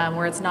wood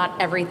where it's not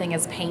everything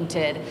is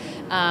painted.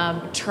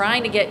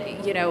 Trying to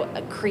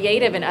get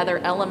creative in other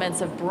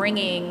elements of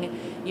bringing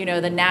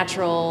the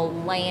natural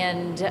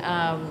land,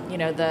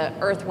 the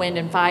earth, wind,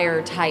 and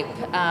fire type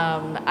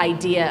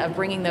idea of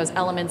bringing those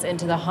elements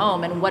into the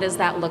home, and what does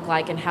that look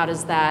like, and how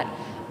does that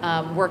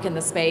work in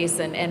the space,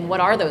 and what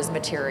are those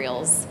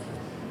materials?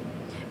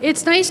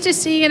 It's nice to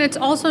see, and it's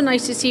also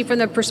nice to see from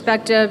the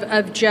perspective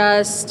of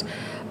just,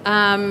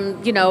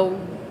 the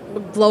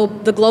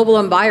global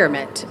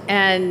environment.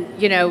 And,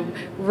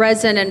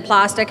 resin and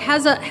plastic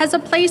has a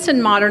place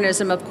in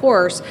modernism, of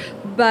course,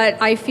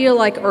 but I feel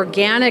like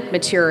organic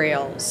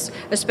materials,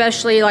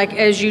 especially like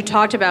as you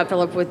talked about,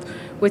 Philip,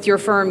 with your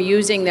firm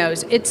using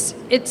those,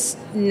 it's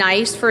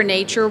nice for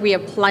nature. We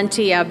have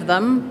plenty of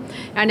them,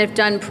 and if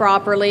done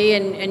properly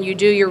and you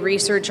do your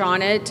research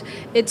on it,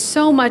 it's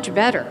so much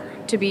better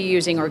to be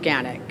using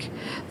organic.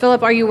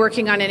 Philip, are you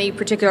working on any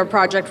particular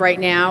project right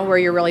now where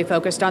you're really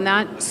focused on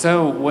that?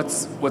 So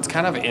what's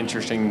kind of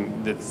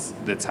interesting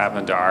that's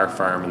happened to our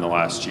firm in the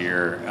last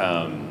year,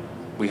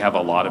 we have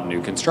a lot of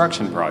new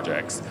construction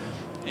projects,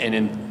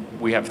 and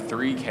we have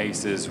 3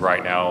 cases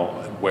right now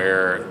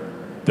where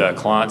the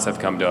clients have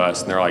come to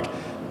us and they're like,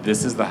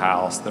 this is the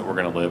house that we're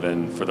going to live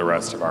in for the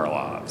rest of our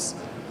lives.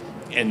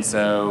 And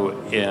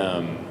so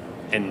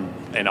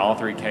in all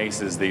 3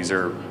 cases, these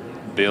are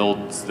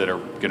builds that are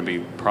going to be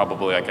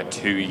probably like a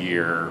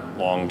 2-year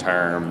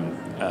long-term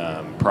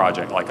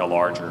project, like a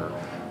larger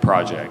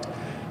project.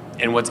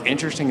 And what's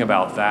interesting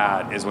about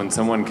that is when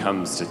someone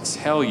comes to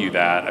tell you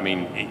that, I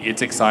mean,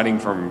 it's exciting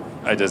from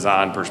a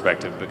design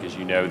perspective because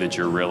you know that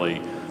you're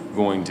really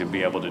going to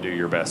be able to do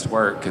your best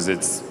work because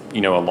it's, a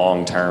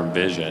long-term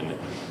vision.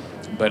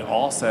 But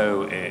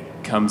also it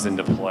comes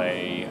into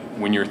play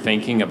when you're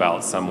thinking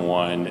about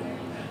someone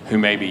who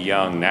may be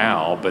young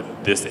now,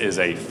 but this is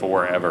a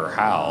forever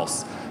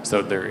house.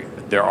 So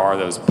there are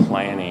those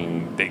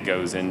planning that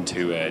goes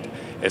into it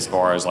as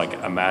far as like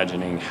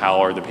imagining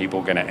how are the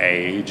people going to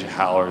age,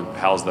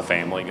 how's the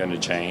family going to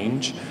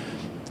change.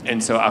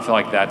 And so I feel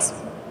like that's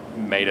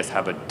made us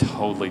have a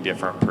totally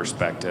different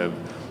perspective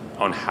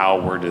on how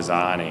we're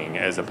designing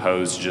as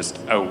opposed to just,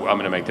 oh, I'm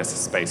going to make this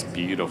space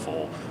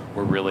beautiful.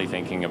 We're really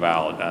thinking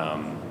about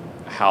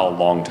how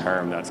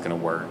long-term that's going to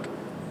work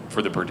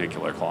for the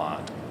particular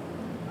client.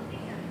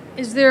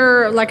 Is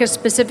there like a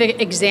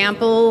specific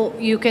example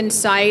you can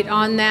cite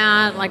on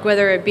that, like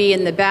whether it be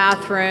in the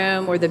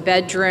bathroom or the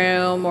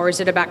bedroom, or is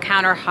it about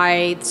counter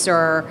heights,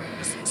 or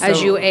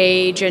as you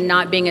age and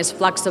not being as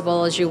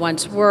flexible as you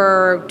once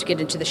were to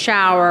get into the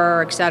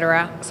shower, et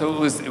cetera?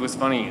 So it was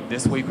funny.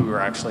 This week we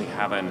were actually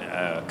having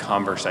a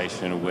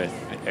conversation with,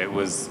 it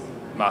was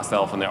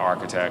myself and the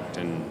architect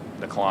and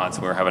the clients.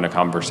 We were having a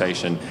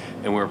conversation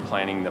and we were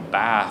planning the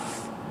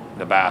bath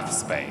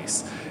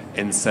space.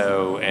 And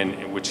so,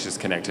 which is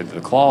connected to the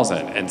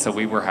closet. And so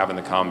we were having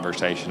the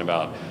conversation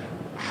about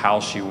how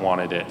she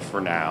wanted it for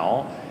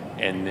now,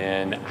 and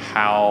then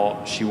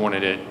how she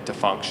wanted it to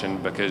function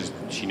because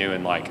she knew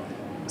in like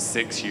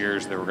 6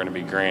 years there were going to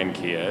be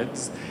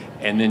grandkids.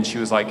 And then she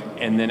was like,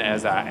 and then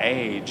as I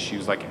aged, she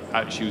was like,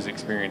 she was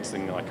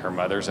experiencing like her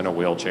mother's in a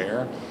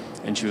wheelchair.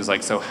 And she was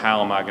like, so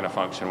how am I going to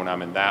function when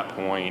I'm in that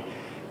point?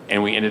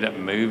 And we ended up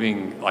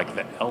moving like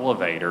the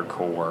elevator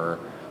core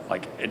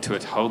like into a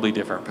totally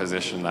different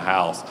position in the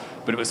house.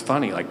 But it was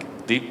funny,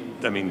 like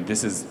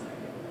this is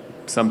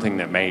something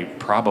that may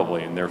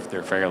probably, and they're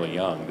fairly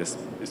young, this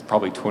is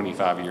probably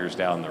 25 years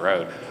down the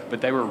road,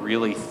 but they were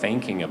really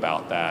thinking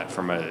about that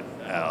from a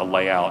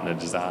layout and a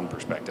design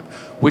perspective,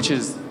 which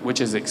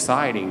is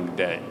exciting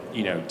that,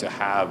 to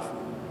have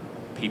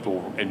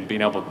people and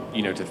being able,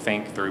 to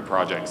think through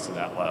projects to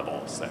that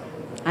level. So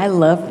I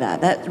love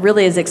that. That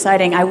really is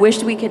exciting. I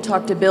wish we could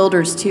talk to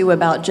builders too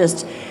about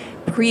just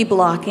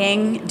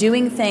pre-blocking,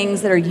 doing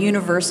things that are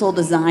universal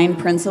design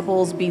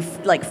principles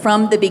like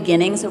from the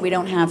beginning so we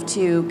don't have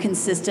to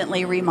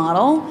consistently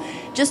remodel.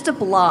 Just a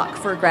block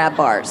for grab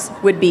bars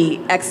would be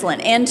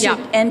excellent. And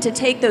to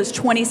take those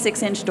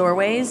 26-inch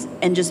doorways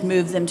and just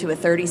move them to a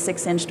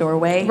 36-inch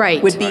doorway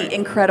would be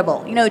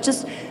incredible.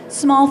 Just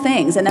small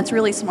things, and that's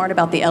really smart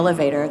about the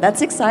elevator.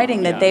 That's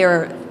exciting that they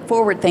are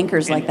forward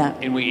thinkers like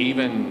that. And we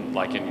even,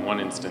 like in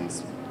one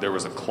instance, there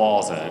was a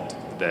closet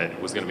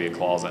that was going to be a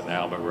closet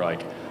now, but we're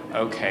like,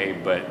 okay,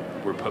 but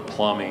we put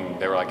plumbing.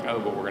 They were like, oh,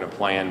 but we're going to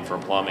plan for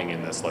plumbing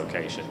in this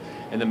location.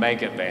 And the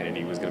makeup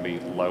vanity was going to be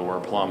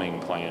lower plumbing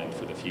planned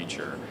for the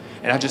future.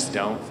 And I just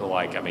don't feel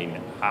like,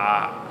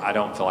 I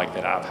don't feel like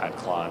that I've had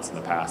clients in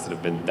the past that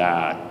have been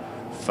that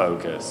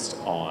focused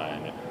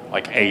on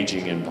like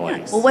aging in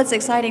place. Yeah. Well, what's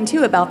exciting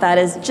too about that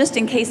is just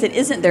in case it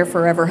isn't their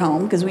forever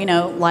home, because we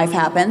know life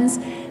happens,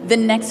 the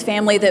next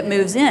family that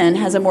moves in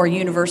has a more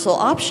universal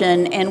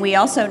option. And we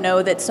also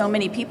know that so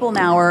many people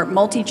now are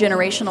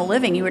multi-generational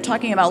living. You were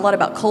talking about a lot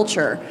about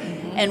culture.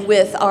 Mm-hmm. And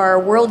with our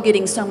world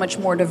getting so much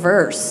more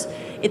diverse,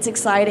 it's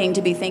exciting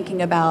to be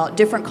thinking about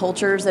different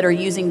cultures that are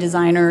using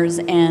designers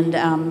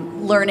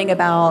and learning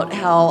about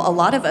how a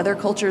lot of other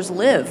cultures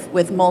live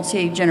with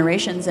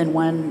multi-generations in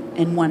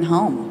one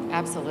home.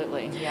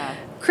 Absolutely, yeah.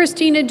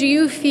 Christina, do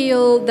you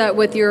feel that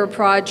with your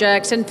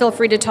projects, and feel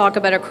free to talk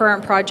about a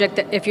current project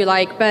if you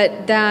like,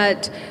 but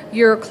that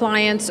your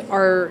clients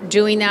are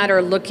doing that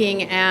or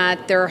looking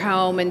at their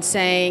home and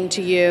saying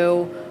to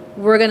you,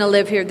 we're going to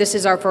live here, this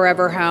is our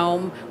forever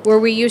home, where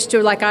we used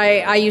to, like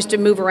I used to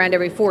move around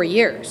every 4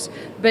 years,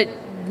 but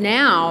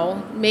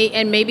now,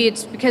 and maybe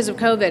it's because of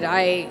COVID,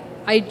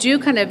 I do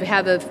kind of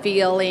have a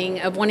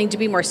feeling of wanting to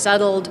be more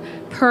settled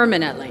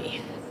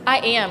permanently.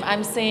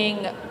 I'm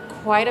seeing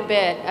quite a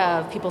bit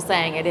of people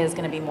saying it is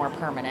going to be more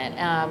permanent.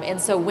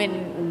 And so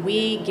when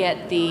we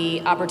get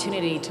the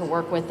opportunity to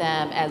work with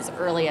them as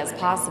early as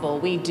possible,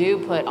 we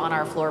do put on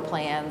our floor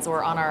plans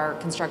or on our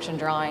construction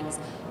drawings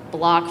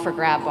block for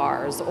grab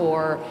bars,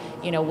 or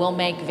we'll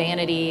make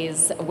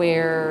vanities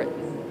where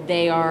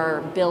they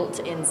are built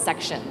in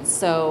sections.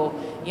 So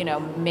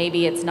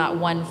maybe it's not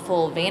one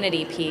full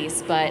vanity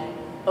piece, but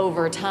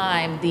over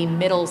time the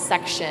middle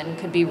section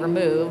could be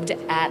removed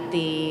at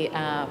the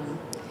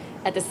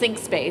sink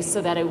space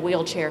so that a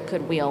wheelchair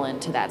could wheel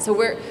into that. So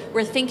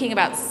we're thinking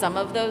about some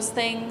of those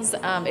things.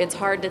 It's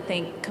hard to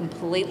think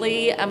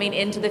completely,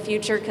 into the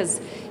future,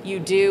 because you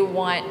do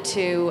want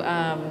to,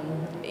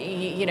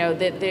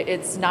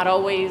 it's not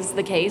always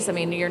the case.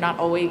 You're not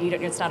always,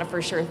 it's not a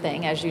for sure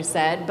thing, as you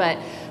said, but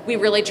we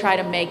really try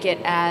to make it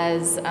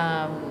as,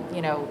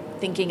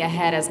 thinking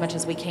ahead as much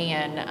as we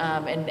can,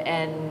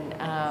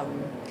 and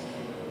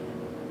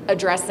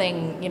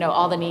addressing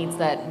all the needs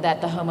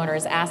that the homeowner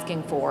is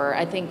asking for.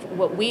 I think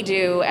what we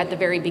do at the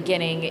very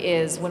beginning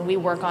is when we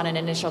work on an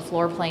initial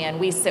floor plan,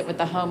 we sit with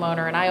the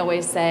homeowner, and I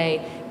always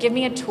say, give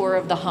me a tour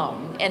of the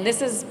home. And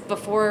this is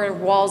before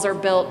walls are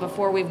built,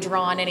 before we've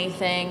drawn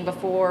anything,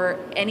 before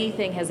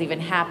anything has even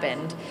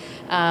happened.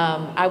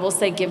 I will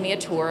say, give me a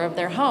tour of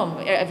your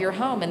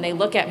home, and they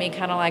look at me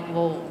kind of like,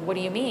 well, what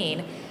do you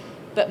mean?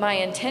 But my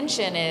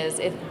intention is,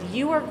 if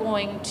you are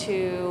going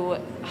to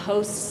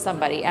host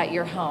somebody at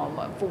your home,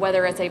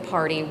 whether it's a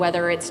party,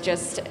 whether it's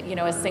just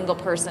a single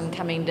person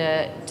coming to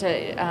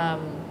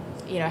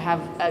have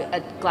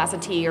a glass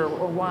of tea or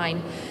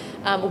wine,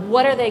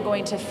 what are they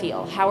going to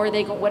feel?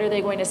 What are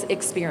they going to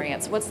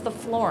experience? What's the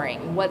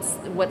flooring? What's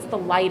the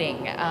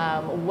lighting?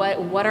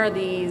 What are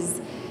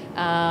these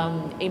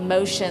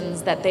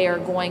emotions that they are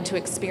going to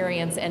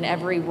experience in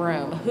every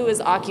room? Who is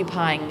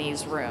occupying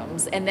these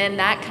rooms? And then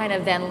that kind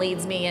of then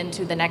leads me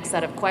into the next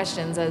set of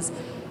questions as,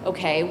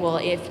 okay, well,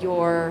 if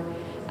your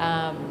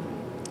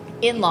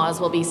in-laws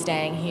will be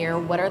staying here,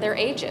 what are their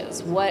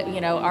ages? What,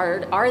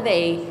 are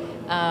they,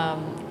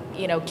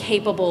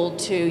 capable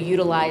to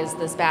utilize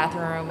this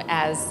bathroom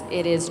as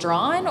it is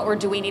drawn, or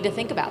do we need to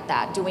think about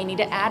that? Do we need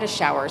to add a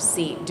shower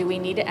seat? Do we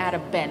need to add a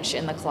bench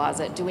in the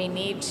closet? Do we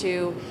need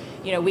to,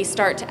 we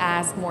start to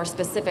ask more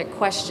specific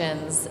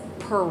questions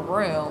per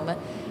room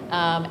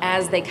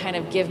as they kind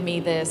of give me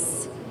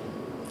this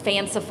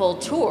fanciful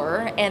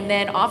tour, and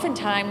then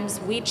oftentimes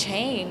we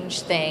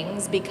change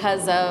things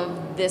because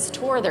of this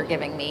tour they're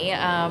giving me,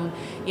 on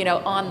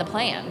the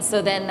plan.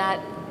 So then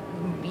that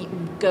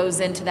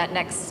goes into that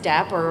next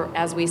step, or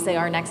as we say,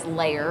 our next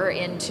layer,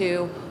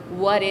 into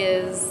what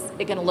is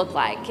it going to look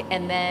like,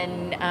 and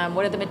then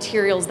what are the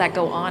materials that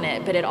go on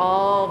it. But it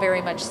all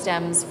very much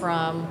stems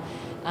from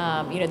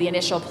the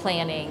initial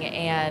planning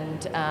and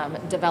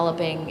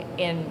developing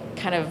in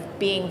kind of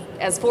being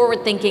as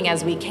forward thinking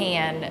as we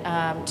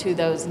can to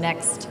those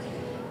next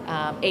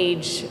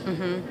age,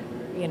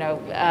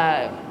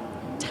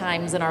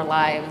 times in our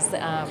lives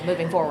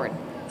moving forward.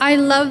 I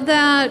love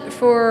that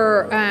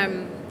for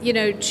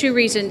two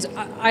reasons.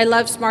 I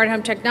love smart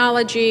home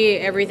technology.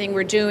 Everything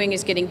we're doing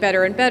is getting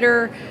better and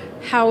better.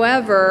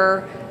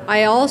 However,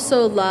 I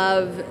also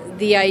love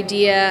the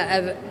idea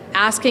of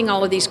asking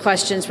all of these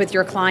questions with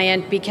your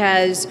client,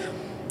 because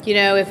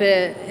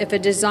if a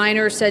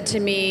designer said to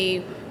me,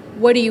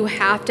 what do you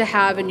have to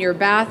have in your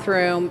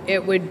bathroom,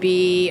 it would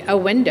be a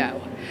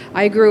window.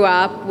 I grew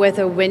up with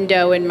a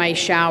window in my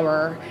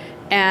shower,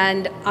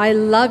 and I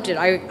loved it.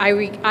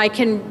 I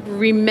can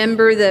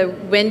remember the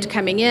wind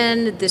coming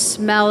in, the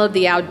smell of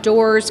the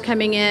outdoors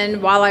coming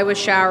in while I was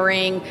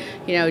showering,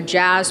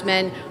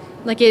 jasmine.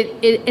 Like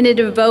it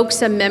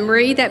evokes a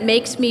memory that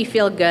makes me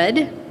feel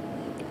good.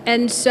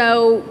 And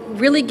so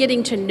really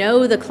getting to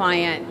know the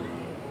client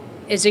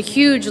is a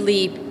huge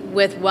leap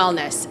with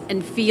wellness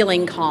and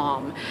feeling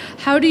calm.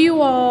 How do you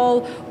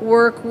all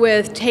work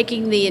with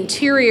taking the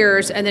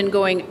interiors and then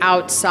going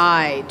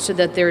outside so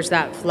that there's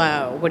that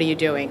flow? What are you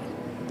doing?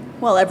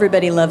 Well,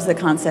 everybody loves the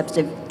concept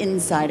of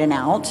inside and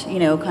out,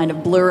 kind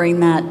of blurring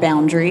that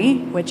boundary,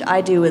 which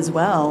I do as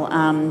well.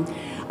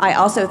 I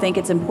also think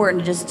it's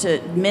important just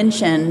to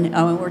mention,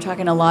 we're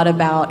talking a lot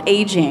about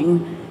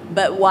aging,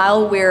 but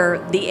while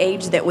we're the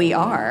age that we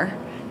are,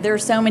 there are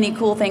so many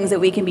cool things that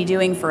we can be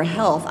doing for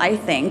health, I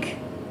think,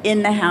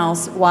 in the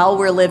house while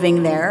we're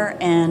living there.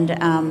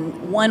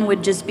 And one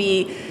would just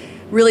be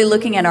really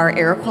looking at our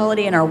air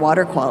quality and our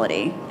water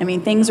quality. I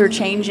mean, things are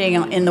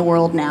changing in the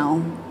world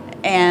now.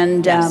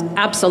 And Yes,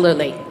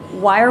 absolutely.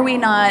 why are we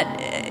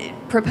not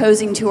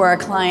proposing to our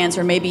clients,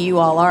 or maybe you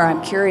all are,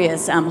 I'm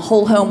curious,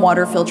 whole home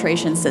water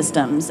filtration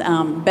systems,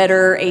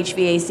 better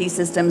HVAC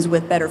systems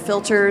with better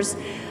filters?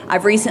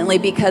 I've recently,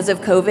 because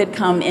of COVID,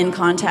 come in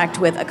contact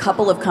with a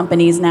couple of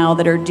companies now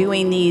that are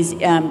doing these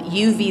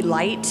UV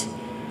light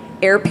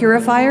air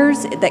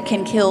purifiers that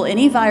can kill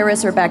any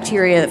virus or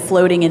bacteria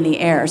floating in the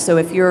air. So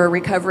if you're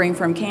recovering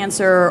from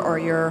cancer or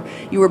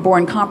you were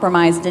born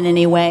compromised in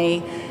any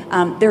way,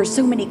 there are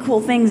so many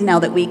cool things now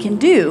that we can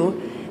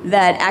do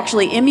that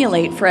actually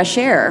emulate fresh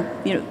air.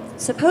 You know,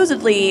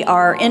 supposedly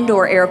our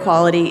indoor air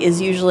quality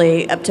is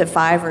usually up to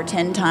 5 or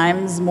 10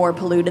 times more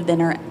polluted than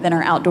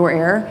our outdoor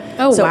air.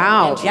 Oh,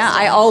 wow. Yeah,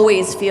 I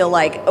always feel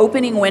like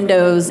opening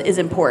windows is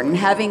important.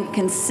 Having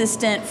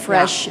consistent,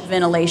 fresh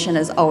ventilation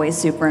is always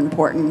super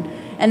important.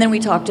 And then we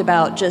talked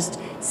about just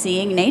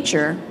seeing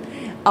nature.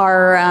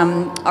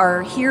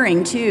 Our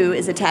hearing too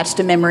is attached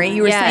to memory.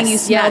 You were saying you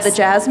smell the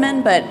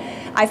jasmine, but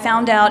I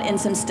found out in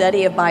some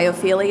study of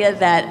biophilia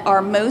that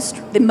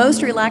the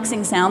most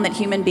relaxing sound that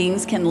human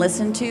beings can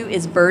listen to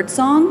is bird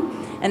song.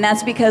 And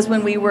that's because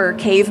when we were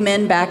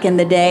cavemen back in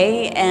the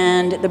day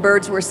and the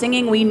birds were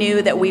singing, we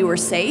knew that we were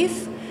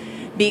safe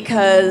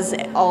because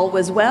all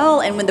was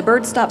well. And when the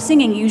birds stopped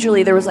singing,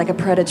 usually there was like a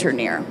predator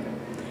near.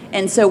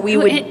 And so we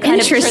would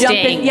kind of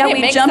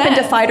jump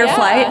into fight or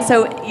flight.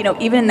 So, you know,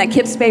 even in the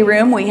Kips Bay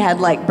room, we had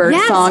like bird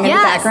song in the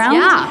background.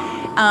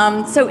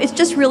 Yeah. So it's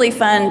just really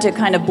fun to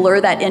kind of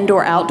blur that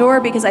indoor-outdoor,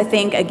 because I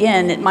think,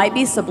 again, it might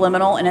be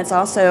subliminal, and it's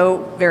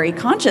also very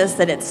conscious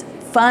that it's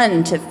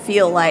fun to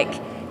feel like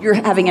you're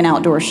having an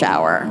outdoor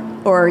shower,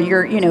 or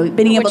you're, you know,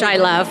 being able Which I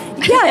love.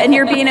 Yeah, and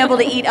you're being able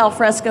to eat al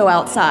fresco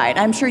outside.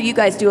 I'm sure you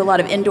guys do a lot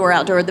of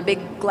indoor-outdoor, the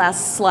big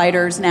glass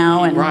sliders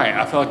now. And right,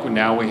 I feel like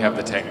now we have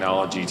the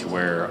technology to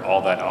where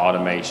all that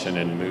automation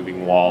and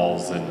moving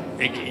walls,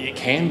 and it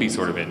can be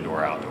sort of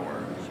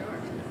indoor-outdoor.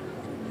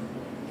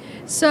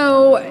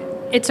 So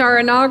it's our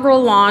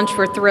inaugural launch.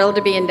 We're thrilled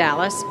to be in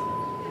Dallas.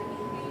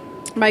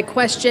 My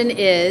question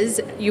is,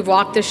 you've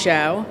walked the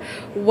show.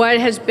 What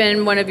has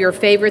been one of your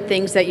favorite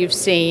things that you've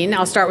seen?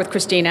 I'll start with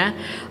Christina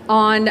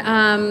on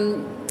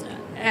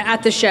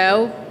at the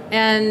show,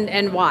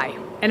 and why?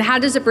 And how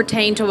does it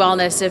pertain to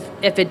wellness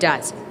if it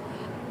does?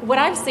 What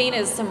I've seen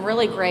is some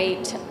really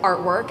great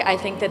artwork. I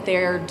think that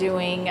they're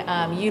doing,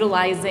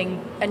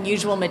 utilizing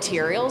unusual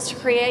materials to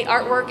create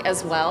artwork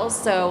as well.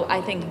 So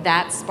I think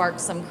that sparked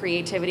some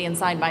creativity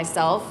inside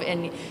myself.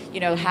 And, you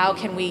know, how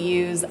can we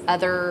use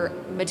other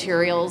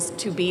materials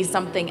to be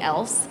something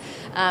else?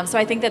 So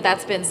I think that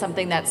that's been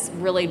something that's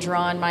really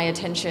drawn my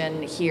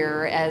attention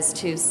here, as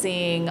to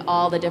seeing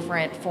all the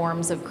different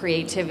forms of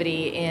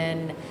creativity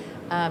in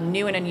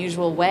new and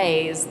unusual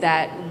ways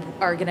that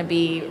are going to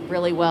be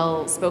really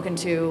well spoken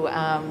to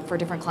for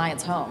different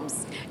clients'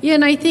 homes. Yeah,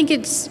 and I think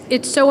it's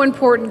so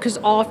important, because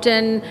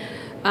often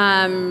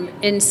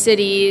in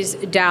cities,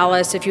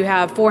 Dallas, if you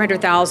have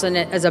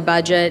 $400,000 as a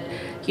budget,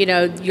 you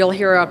know, you'll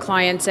hear a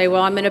client say,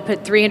 "Well, I'm going to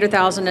put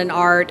 $300,000 in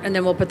art, and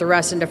then we'll put the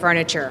rest into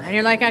furniture." And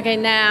you're like, "Okay,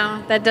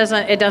 no, it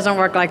doesn't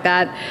work like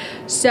that."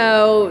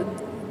 So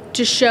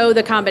to show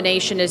the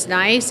combination is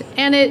nice,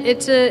 and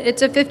it's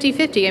a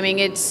 50-50. I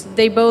mean,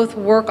 they both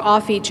work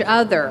off each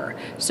other,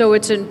 so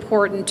it's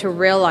important to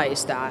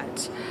realize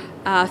that.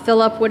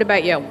 Philip, what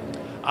about you?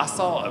 I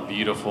saw a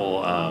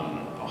beautiful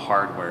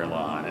hardware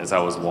line as I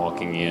was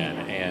walking in,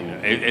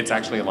 and it's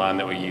actually a line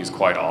that we use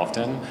quite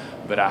often,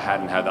 but I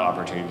hadn't had the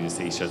opportunity to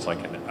see such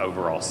like an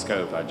overall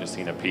scope. I'd just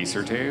seen a piece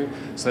or two,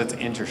 so that's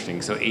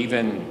interesting. So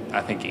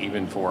I think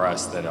even for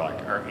us that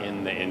are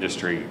in the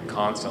industry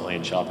constantly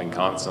and shopping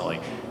constantly,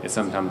 it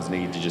sometimes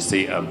need to just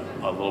see a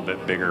little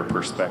bit bigger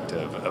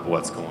perspective of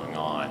what's going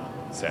on.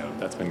 So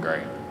that's been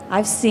great.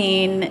 I've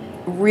seen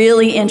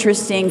really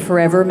interesting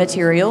forever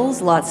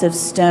materials, lots of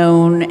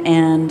stone,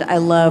 and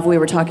we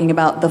were talking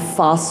about the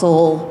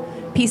fossil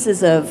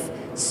pieces of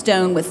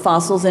stone with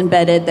fossils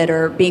embedded that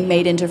are being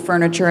made into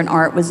furniture and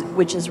art,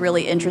 which is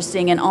really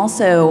interesting. And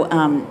also,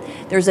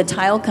 there's a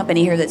tile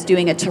company here that's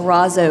doing a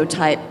terrazzo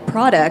type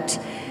product,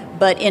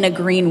 but in a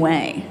green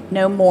way.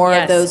 No more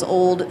of those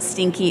old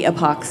stinky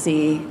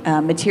epoxy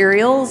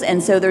materials.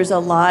 And so there's a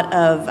lot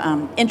of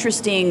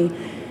interesting,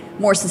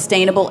 more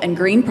sustainable and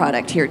green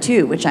product here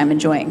too, which I'm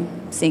enjoying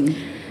seeing.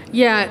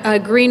 Yeah,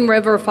 Green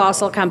River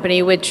Fossil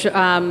Company, which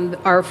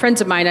are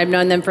friends of mine. I've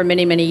known them for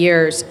many, many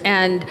years.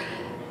 And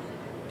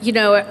you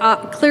know,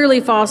 clearly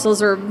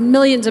fossils are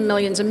millions and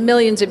millions and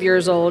millions of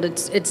years old.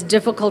 It's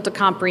difficult to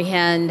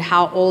comprehend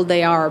how old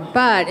they are.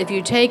 But if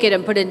you take it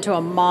and put it into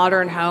a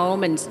modern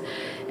home,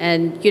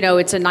 and you know,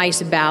 it's a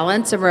nice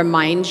balance and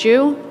reminds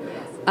you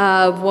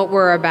of what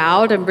we're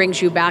about and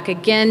brings you back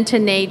again to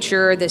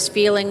nature, this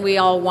feeling we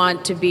all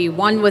want to be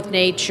one with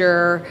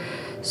nature.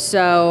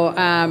 So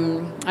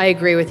I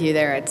agree with you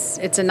there.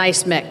 It's a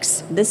nice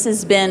mix. This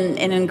has been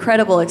an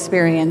incredible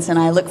experience, and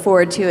I look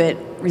forward to it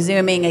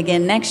resuming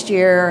again next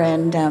year.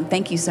 And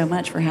thank you so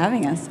much for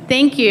having us.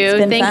 Thank you.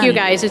 Thank fun. you,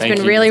 guys. It's Thank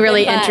been you. really,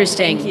 really fun.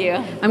 interesting. Thank you.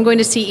 I'm going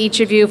to see each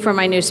of you for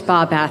my new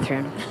spa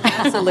bathroom.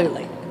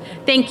 Absolutely.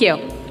 Thank you.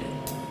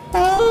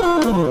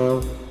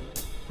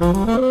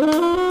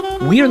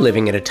 We are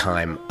living at a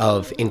time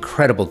of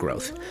incredible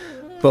growth,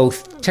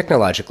 both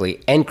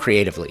technologically and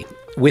creatively,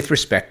 with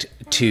respect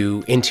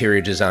to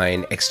interior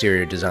design,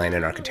 exterior design,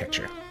 and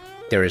architecture.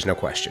 There is no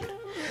question.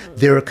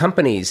 There are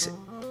companies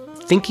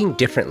thinking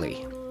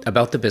differently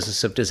about the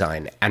business of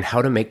design and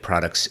how to make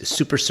products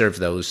super serve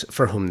those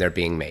for whom they're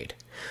being made.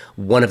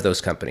 One of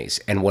those companies,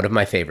 and one of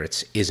my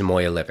favorites, is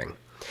Moya Living.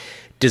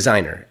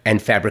 Designer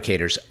and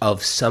fabricators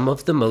of some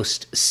of the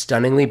most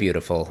stunningly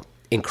beautiful,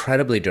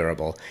 incredibly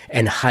durable,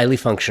 and highly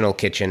functional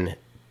kitchen,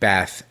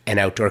 bath, and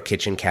outdoor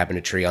kitchen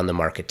cabinetry on the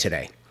market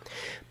today.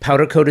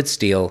 Powder-coated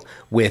steel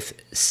with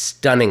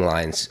stunning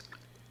lines,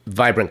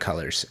 vibrant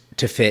colors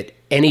to fit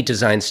any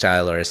design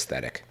style or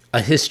aesthetic.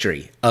 A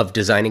history of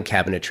designing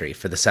cabinetry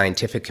for the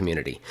scientific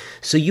community,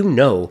 so you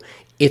know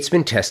it's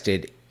been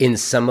tested in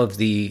some of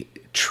the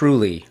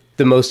truly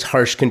the most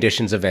harsh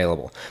conditions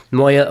available.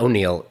 Moya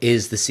O'Neill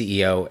is the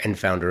CEO and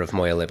founder of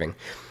Moya Living.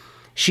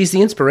 She's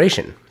the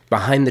inspiration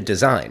behind the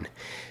design.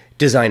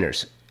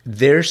 Designers,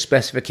 their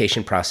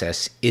specification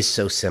process is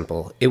so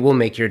simple. It will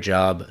make your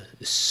job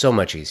so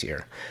much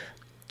easier.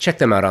 Check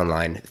them out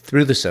online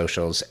through the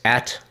socials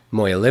at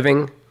Moya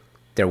Living,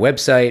 their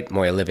website,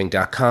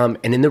 moyaliving.com,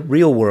 and in the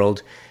real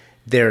world,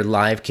 their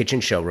live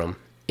kitchen showroom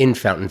in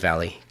Fountain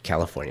Valley,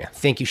 California.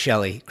 Thank you,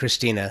 Shelley,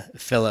 Christina,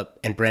 Philip,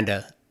 and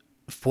Brenda,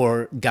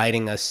 for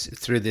guiding us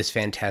through this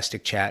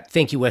fantastic chat.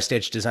 Thank you, West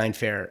Edge Design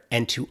Fair,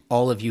 and to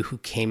all of you who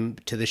came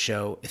to the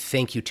show.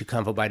 Thank you to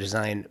Convo by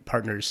Design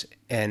partners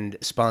and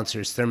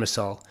sponsors,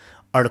 Thermosol,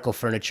 Article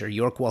Furniture,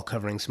 York Wall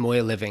Coverings,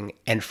 Moya Living,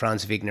 and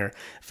Franz Wigner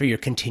for your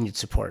continued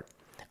support.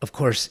 Of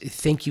course,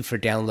 thank you for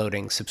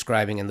downloading,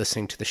 subscribing, and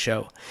listening to the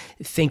show.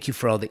 Thank you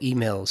for all the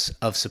emails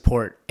of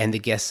support and the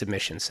guest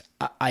submissions.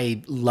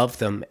 I love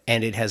them,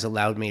 and it has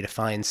allowed me to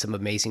find some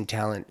amazing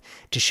talent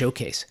to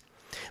showcase.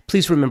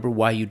 Please remember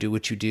why you do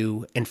what you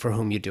do and for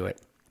whom you do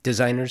it.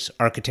 Designers,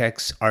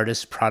 architects,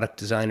 artists, product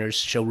designers,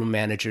 showroom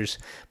managers,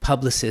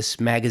 publicists,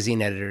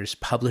 magazine editors,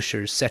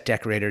 publishers, set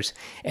decorators,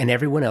 and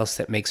everyone else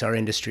that makes our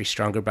industry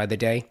stronger by the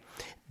day,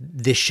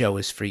 this show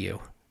is for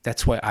you.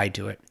 That's why I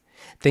do it.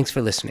 Thanks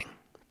for listening.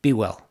 Be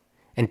well,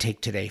 and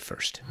take today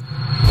first.